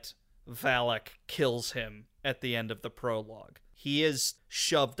that Valak kills him at the end of the prologue. He is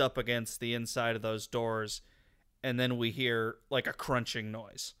shoved up against the inside of those doors, and then we hear a crunching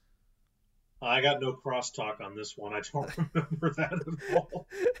noise. I got no crosstalk on this one. I don't remember that at all.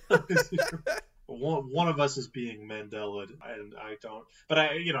 One of us is being Mandela, and I don't. But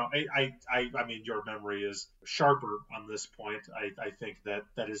I mean, your memory is sharper on this point. I think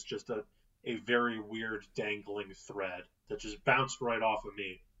that is just a very weird dangling thread that just bounced right off of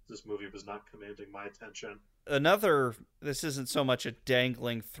me. This movie was not commanding my attention. This isn't so much a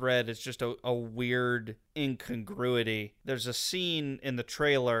dangling thread, it's just a weird incongruity. There's a scene in the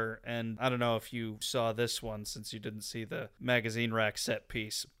trailer, and I don't know if you saw this one since you didn't see the magazine rack set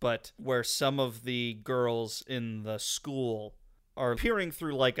piece, but where some of the girls in the school are peering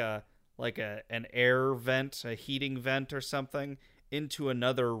through an air vent, a heating vent or something, into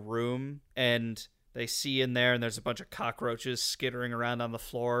another room, and they see in there, and there's a bunch of cockroaches skittering around on the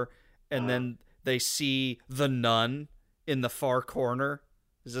floor, and then they see the nun in the far corner.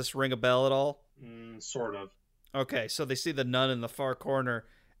 Does this ring a bell at all? Sort of. Okay, so they see the nun in the far corner,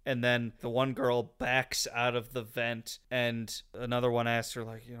 and then the one girl backs out of the vent, and another one asks her,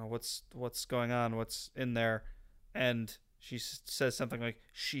 what's going on? What's in there? And she says something like,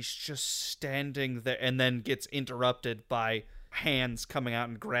 she's just standing there, and then gets interrupted by hands coming out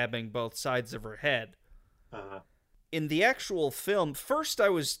and grabbing both sides of her head. In the actual film, first I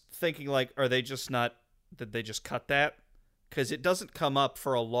was thinking, like, are they just not, did they just cut that? Because it doesn't come up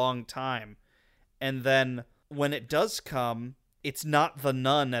for a long time. And then when it does come, it's not the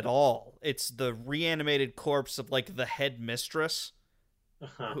nun at all. It's the reanimated corpse of, like, the headmistress.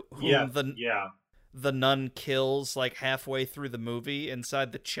 Whom the nun kills, like, halfway through the movie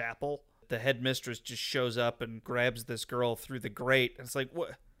inside the chapel. The headmistress just shows up and grabs this girl through the grate. And it's like,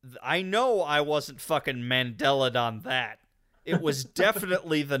 what? I know I wasn't fucking Mandela'd on that. It was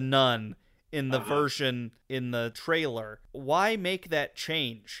definitely the nun in the version in the trailer. Why make that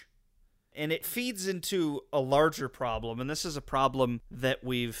change? And it feeds into a larger problem, and this is a problem that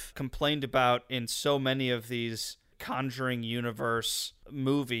we've complained about in so many of these Conjuring universe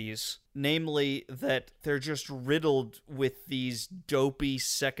movies, namely that they're just riddled with these dopey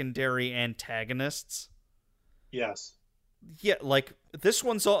secondary antagonists. Yes. Yeah, like, this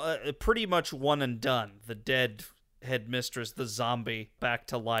one's all, pretty much one and done. The dead headmistress, the zombie, back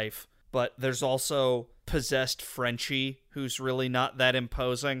to life. But there's also possessed Frenchie, who's really not that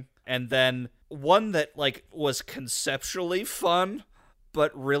imposing. And then one that, like, was conceptually fun,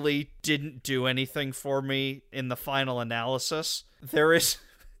 but really didn't do anything for me in the final analysis. There is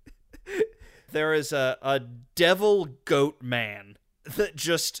a devil goat man that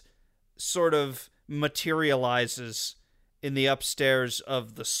just sort of materializes in the upstairs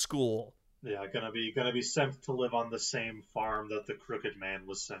of the school. Yeah, gonna be sent to live on the same farm that the crooked man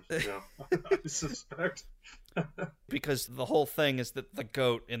was sent to. I suspect. Because the whole thing is that the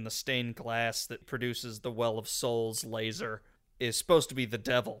goat in the stained glass that produces the Well of Souls laser is supposed to be the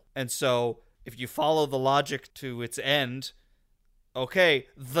devil. And so, if you follow the logic to its end, okay,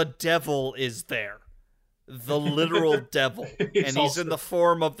 the devil is there. The literal devil. And he's in the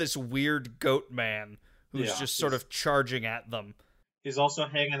form of this weird goat man who's just sort of charging at them. He's also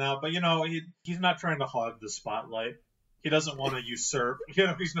hanging out, but, you know, he's not trying to hog the spotlight. He doesn't want to usurp. You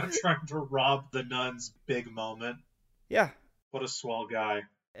know, he's not trying to rob the nun's big moment. Yeah. What a swell guy.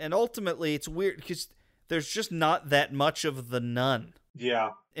 And ultimately, it's weird because there's just not that much of the nun.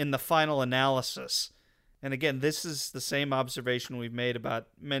 Yeah. In the final analysis. And again, this is the same observation we've made about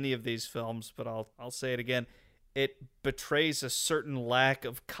many of these films, but I'll say it again. It betrays a certain lack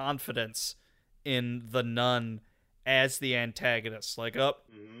of confidence in the nun as the antagonist. Like,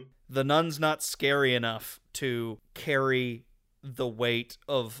 the nun's not scary enough to carry the weight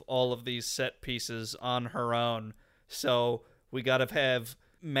of all of these set pieces on her own. So we gotta have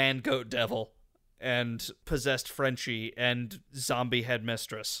man goat devil and possessed Frenchie and zombie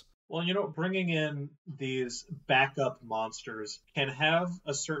headmistress. Well, you know, bringing in these backup monsters can have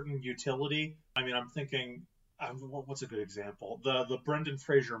a certain utility. I mean, I'm thinking, what's a good example? The Brendan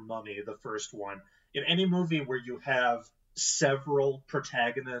Fraser Mummy, the first one. In any movie where you have several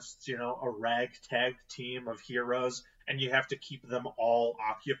protagonists, you know, a ragtag team of heroes, and you have to keep them all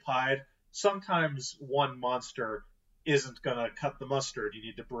occupied, sometimes one monster isn't going to cut the mustard. You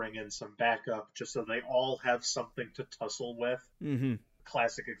need to bring in some backup just so they all have something to tussle with. Mm-hmm.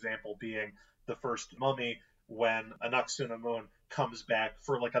 Classic example being the first Mummy, when Anck-su-namun comes back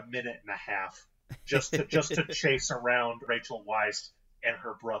for like a minute and a half just to chase around Rachel Weisz and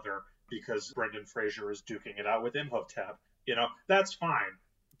her brother, because Brendan Fraser is duking it out with Imhotep. You know, that's fine.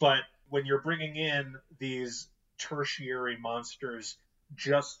 But when you're bringing in these tertiary monsters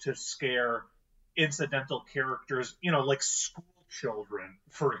just to scare incidental characters, you know, like school children,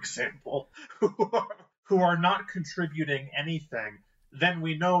 for example, who are not contributing anything, then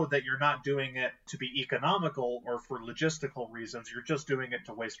we know that you're not doing it to be economical or for logistical reasons. You're just doing it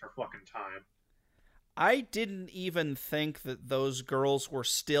to waste our fucking time. I didn't even think that those girls were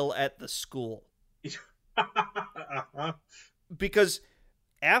still at the school. Because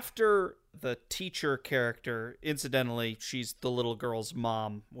after the teacher character, incidentally, she's the little girl's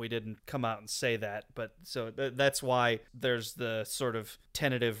mom. We didn't come out and say that, but so that's why there's the sort of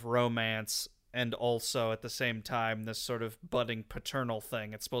tentative romance and also at the same time this sort of budding paternal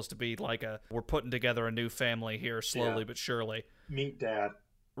thing. It's supposed to be like we're putting together a new family here slowly but surely. Meet Dad.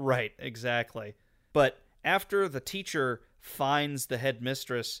 Right, exactly. But after the teacher finds the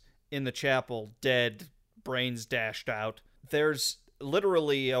headmistress in the chapel, dead, brains dashed out, there's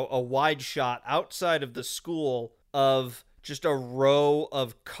literally a wide shot outside of the school of just a row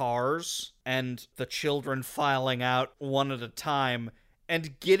of cars and the children filing out one at a time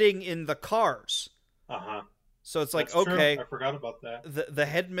and getting in the cars. Uh-huh. So it's like, That's okay, true. I forgot about that. The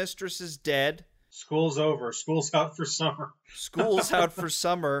headmistress is dead. School's over. School's out for summer. School's out for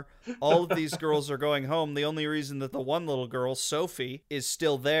summer. All of these girls are going home. The only reason that the one little girl, Sophie, is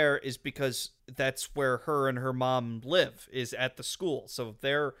still there is because that's where her and her mom live, is at the school. So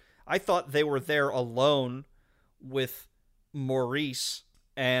I thought they were there alone with Maurice.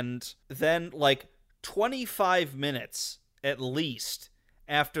 And then, 25 minutes at least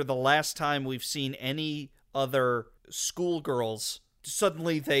after the last time we've seen any other schoolgirls,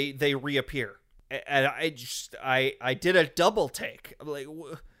 suddenly they reappear. And I did a double take. I'm like,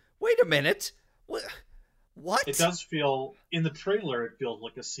 wait a minute. What? It does feel, in the trailer, it feels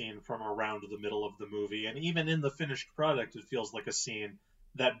like a scene from around the middle of the movie. And even in the finished product, it feels like a scene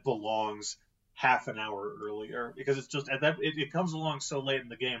that belongs half an hour earlier. Because it's just, it comes along so late in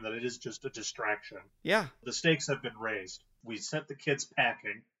the game that it is just a distraction. Yeah. The stakes have been raised. We sent the kids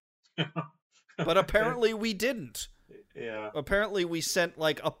packing. But apparently we didn't. Yeah. Apparently we sent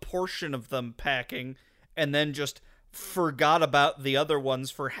a portion of them packing and then just forgot about the other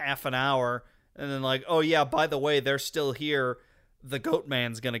ones for half an hour. And then oh yeah, by the way, they're still here. The goat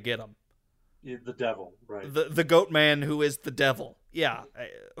man's going to get them. Yeah, the devil, right. The goat man who is the devil. Yeah.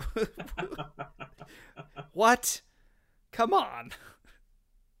 What? Come on.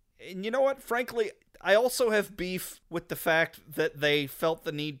 And you know what? Frankly, I also have beef with the fact that they felt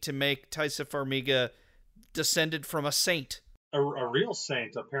the need to make Taissa Farmiga descended from a saint. A real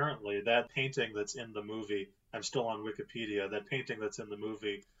saint, apparently. That painting that's in the movie, I'm still on Wikipedia, that painting that's in the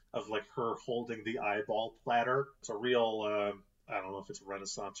movie of her holding the eyeball platter. It's a real, I don't know if it's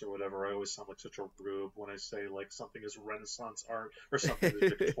Renaissance or whatever. I always sound like such a rube when I say something is Renaissance art or something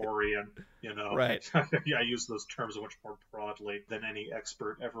is Victorian, Right. Yeah, I use those terms much more broadly than any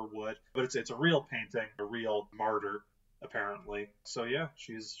expert ever would. But it's a real painting, a real martyr, apparently. So yeah,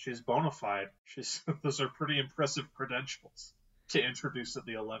 she's bona fide. Those are pretty impressive credentials to introduce at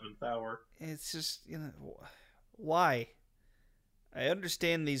the 11th hour. It's just, why? I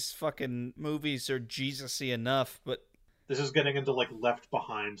understand these fucking movies are Jesus-y enough, but this is getting into Left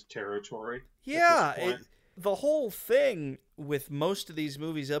Behind territory. Yeah, the whole thing with most of these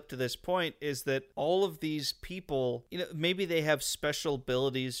movies up to this point is that all of these people, maybe they have special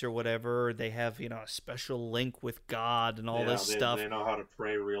abilities or whatever, or they have, a special link with God and all this stuff. They know how to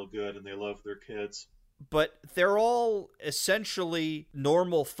pray real good and they love their kids. But they're all essentially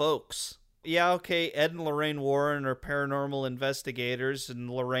normal folks. Yeah, okay, Ed and Lorraine Warren are paranormal investigators, and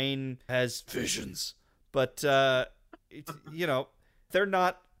Lorraine has visions. But, they're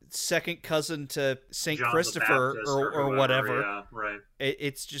not second cousin to St. John Christopher or whatever. Yeah, right.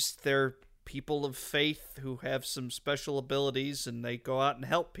 It's just they're people of faith who have some special abilities, and they go out and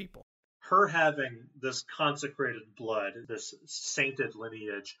help people. Her having this consecrated blood, this sainted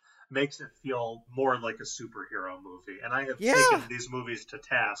lineage, makes it feel more like a superhero movie. And I have taken these movies to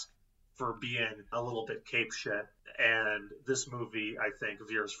task for being a little bit cape shit. And this movie, I think,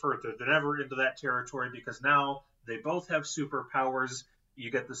 veers further than ever into that territory because now they both have superpowers.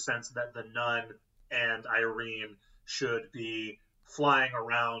 You get the sense that the nun and Irene should be flying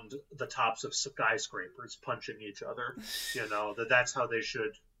around the tops of skyscrapers, punching each other. That's how they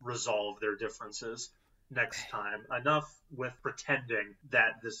should resolve their differences next time. Enough with pretending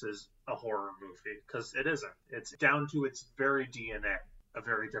that this is a horror movie, because it isn't. It's down to its very DNA, a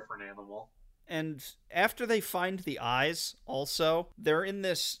very different animal. And after they find the eyes, also, they're in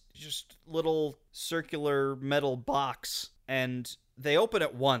this just little circular metal box, and they open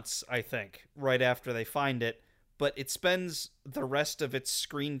it once, I think, right after they find it, but it spends the rest of its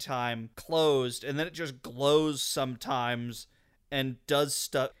screen time closed, and then it just glows sometimes and does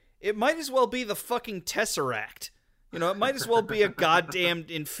stuff. It might as well be the fucking Tesseract. It might as well be a goddamn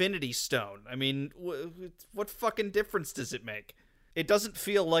Infinity Stone. I mean, what fucking difference does it make? It doesn't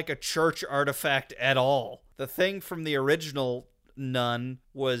feel like a church artifact at all. The thing from the original Nun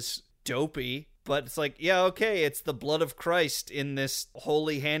was dopey, but it's yeah, okay, it's the blood of Christ in this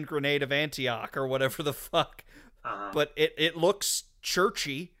holy hand grenade of Antioch or whatever the fuck. But it looks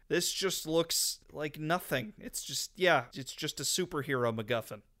churchy. This just looks like nothing. It's just a superhero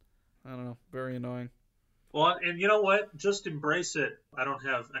MacGuffin. I don't know. Very annoying. Well, and you know what? Just embrace it. I don't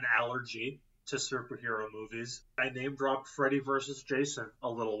have an allergy to superhero movies. I name dropped Freddy vs. Jason a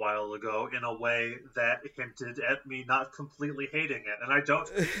little while ago in a way that hinted at me not completely hating it, and I don't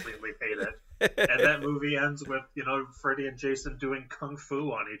completely hate it. And that movie ends with, Freddy and Jason doing kung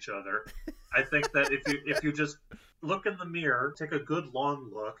fu on each other. I think that if you just look in the mirror, take a good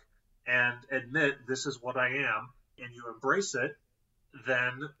long look, and admit this is what I am, and you embrace it,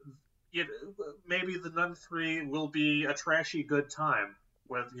 then maybe the Nun 3 will be a trashy good time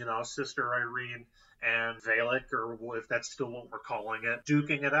with, Sister Irene and Valak, or if that's still what we're calling it,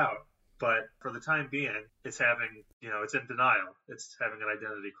 duking it out. But for the time being, it's having, it's in denial. It's having an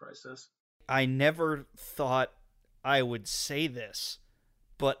identity crisis. I never thought I would say this,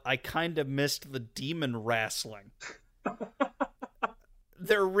 but I kind of missed the demon wrestling.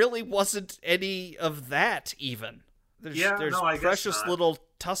 There really wasn't any of that, even. There's precious little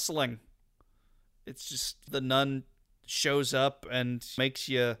tussling. It's just the nun shows up and makes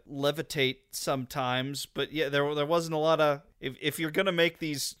you levitate sometimes, but yeah, there wasn't a lot of... If you're gonna make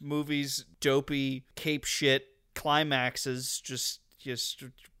these movies dopey, cape shit climaxes, just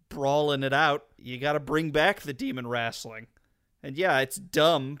brawling it out, you gotta bring back the demon wrestling. And yeah, it's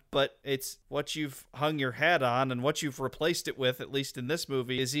dumb, but it's what you've hung your hat on, and what you've replaced it with, at least in this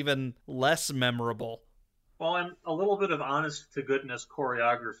movie, is even less memorable. Well, and a little bit of honest-to-goodness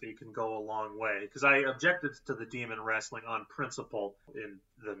choreography can go a long way, because I objected to the demon wrestling on principle in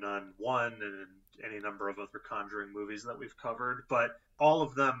The Nun I and in any number of other Conjuring movies that we've covered, but all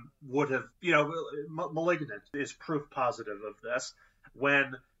of them would have, Malignant is proof positive of this.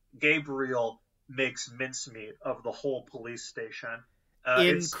 When Gabriel makes mincemeat of the whole police station.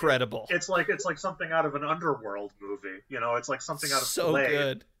 Incredible. It's like something out of an Underworld movie. It's like something out of so Blade.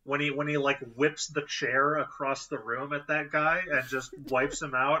 Good. When he like whips the chair across the room at that guy and just wipes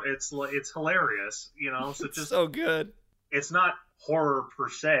him out, it's hilarious. So just so good. It's not horror per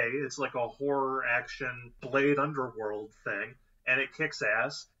se. It's like a horror action Blade Underworld thing, and it kicks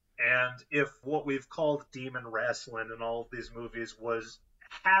ass. And if what we've called demon wrestling in all of these movies was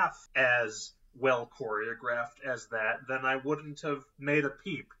half as well choreographed as that, then I wouldn't have made a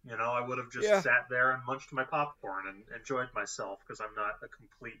peep. I would have just sat there and munched my popcorn and enjoyed myself, because I'm not a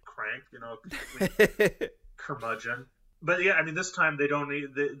complete crank, a complete curmudgeon. But yeah, I mean, this time they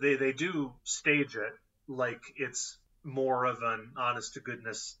do stage it like it's more of an honest to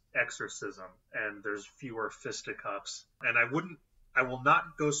goodness exorcism, and there's fewer fisticuffs. And I will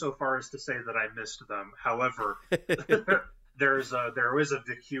not go so far as to say that I missed them. However, there is a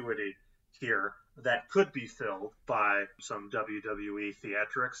vacuity here that could be filled by some WWE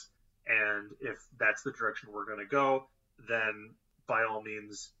theatrics, and if that's the direction we're going to go, then by all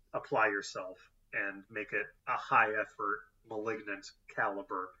means apply yourself and make it a high effort, Malignant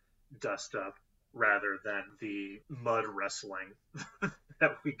caliber dust up, rather than the mud wrestling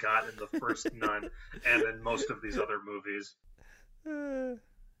that we got in the first Nun and in most of these other movies.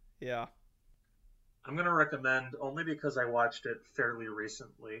 Yeah. I'm going to recommend, only because I watched it fairly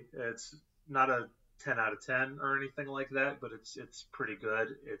recently. It's not a 10 out of 10 or anything like that, but it's pretty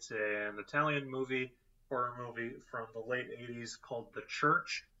good. It's an Italian horror movie from the late 80s called The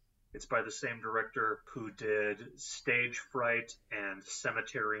Church. It's by the same director who did Stage Fright and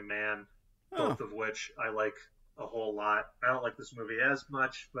Cemetery Man, both of which I like a whole lot. I don't like this movie as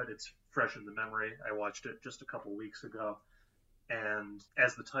much, but it's fresh in the memory. I watched it just a couple weeks ago. And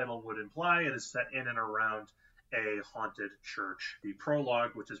as the title would imply, it is set in and around a haunted church. The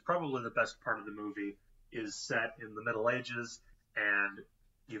prologue, which is probably the best part of the movie, is set in the Middle Ages, and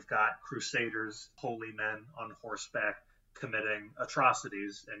you've got crusaders, holy men on horseback, committing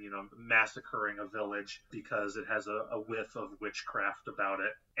atrocities and, massacring a village because it has a whiff of witchcraft about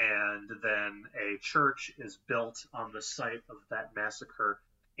it. And then a church is built on the site of that massacre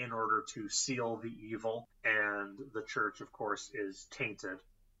in order to seal the evil, and the church, of course, is tainted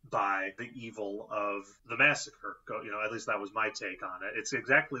by the evil of the massacre. At least that was my take on it. It's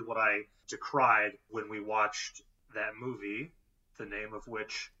exactly what I decried when we watched that movie, the name of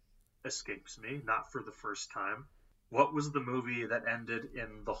which escapes me, not for the first time. What was the movie that ended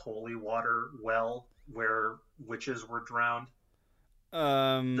in the holy water well where witches were drowned?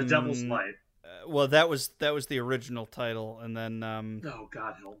 The Devil's Light. Well, that was the original title, and then oh,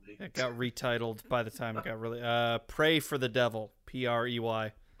 God help me, it got retitled by the time it got really Pray for the Devil, Prey.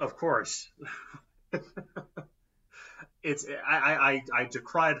 Of course. I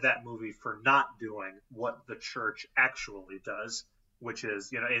decried that movie for not doing what the church actually does, which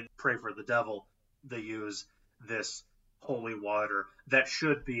is, in Pray for the Devil, they use this holy water that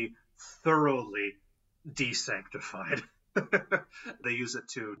should be thoroughly desanctified. They use it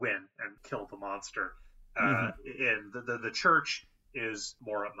to win and kill the monster. And the church is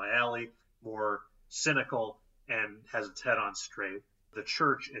more up my alley, more cynical, and has its head on straight. The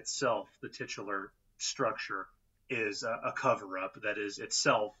church itself, the titular structure, is a cover-up that is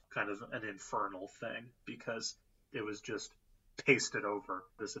itself kind of an infernal thing because it was just pasted over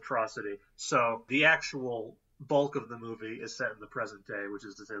this atrocity. So the actual bulk of the movie is set in the present day, which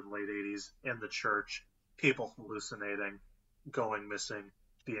is to say the late 80s, in the church, people hallucinating, going missing,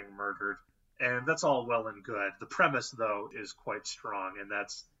 being murdered. And that's all well and good. The premise, though, is quite strong, and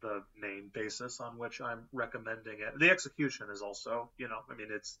that's the main basis on which I'm recommending it. The execution is also,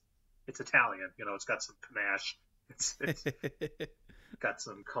 it's it's Italian. You know, it's got some panache. It's got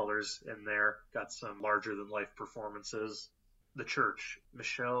some colors in there. Got some larger than life performances. The Church,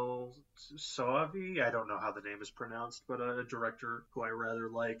 Michel Soavi. I don't know how the name is pronounced, but a director who I rather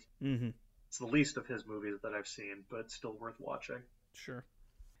like. Mm-hmm. It's the least of his movies that I've seen, but still worth watching. Sure.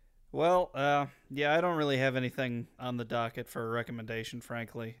 Well, yeah, I don't really have anything on the docket for a recommendation,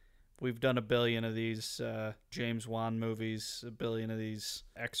 frankly. We've done a billion of these James Wan movies, a billion of these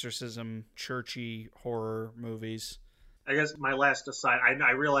exorcism, churchy horror movies. I guess my last aside,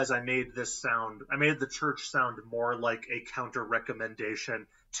 I realize I made The Church sound more like a counter recommendation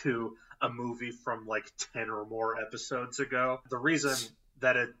to a movie from like 10 or more episodes ago. The reason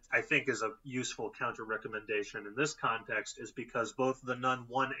that it, I think, is a useful counter recommendation in this context is because both The Nun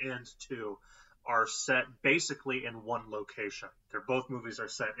 1 and 2 are set basically in one location. Both movies are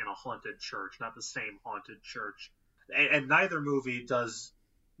set in a haunted church, not the same haunted church. And neither movie does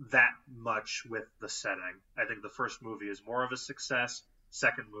that much with the setting. I think the first movie is more of a success,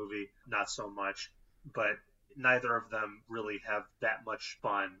 second movie not so much, but neither of them really have that much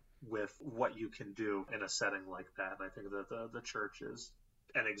fun with what you can do in a setting like that. And I think that the church is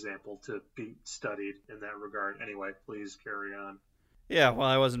an example to be studied in that regard. Anyway, please carry on. Yeah, well,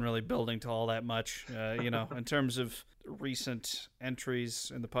 I wasn't really building to all that much. In terms of recent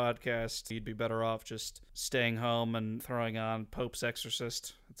entries in the podcast, you'd be better off just staying home and throwing on Pope's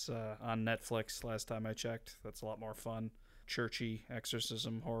Exorcist. It's on Netflix last time I checked. That's a lot more fun. Churchy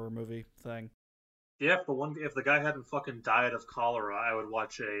exorcism horror movie thing. Yeah, if the guy hadn't fucking died of cholera, I would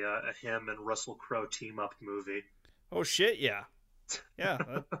watch a him and Russell Crowe team-up movie. Oh, shit, yeah. Yeah,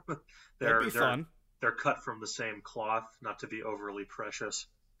 that'd be fun. They're cut from the same cloth, not to be overly precious.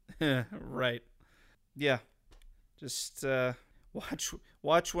 Right. Yeah. Just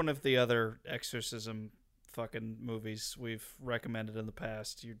watch one of the other exorcism fucking movies we've recommended in the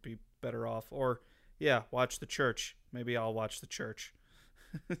past. You'd be better off. Or, yeah, watch The Church. Maybe I'll watch The Church.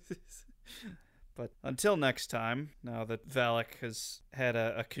 But until next time, now that Valak has had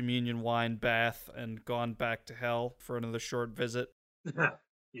a communion wine bath and gone back to hell for another short visit.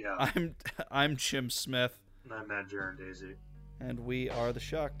 Yeah. I'm Jim Smith. And I'm Matt Daisy. And we are the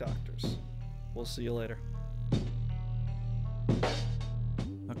Shock Doctors. We'll see you later.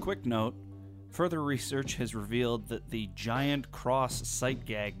 A quick note. Further research has revealed that the giant cross sight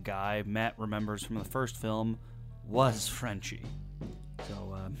gag guy Matt remembers from the first film was Frenchie.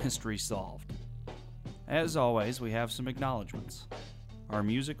 So, mystery solved. As always, we have some acknowledgments. Our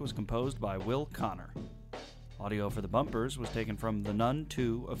music was composed by Will Connor. Audio for the bumpers was taken from the Nun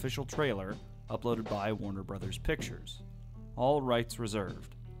II official trailer, uploaded by Warner Brothers Pictures. All rights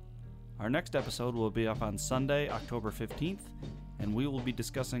reserved. Our next episode will be up on Sunday, October 15th, and we will be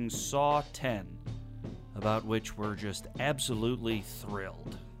discussing Saw 10, about which we're just absolutely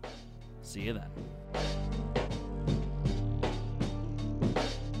thrilled. See you then.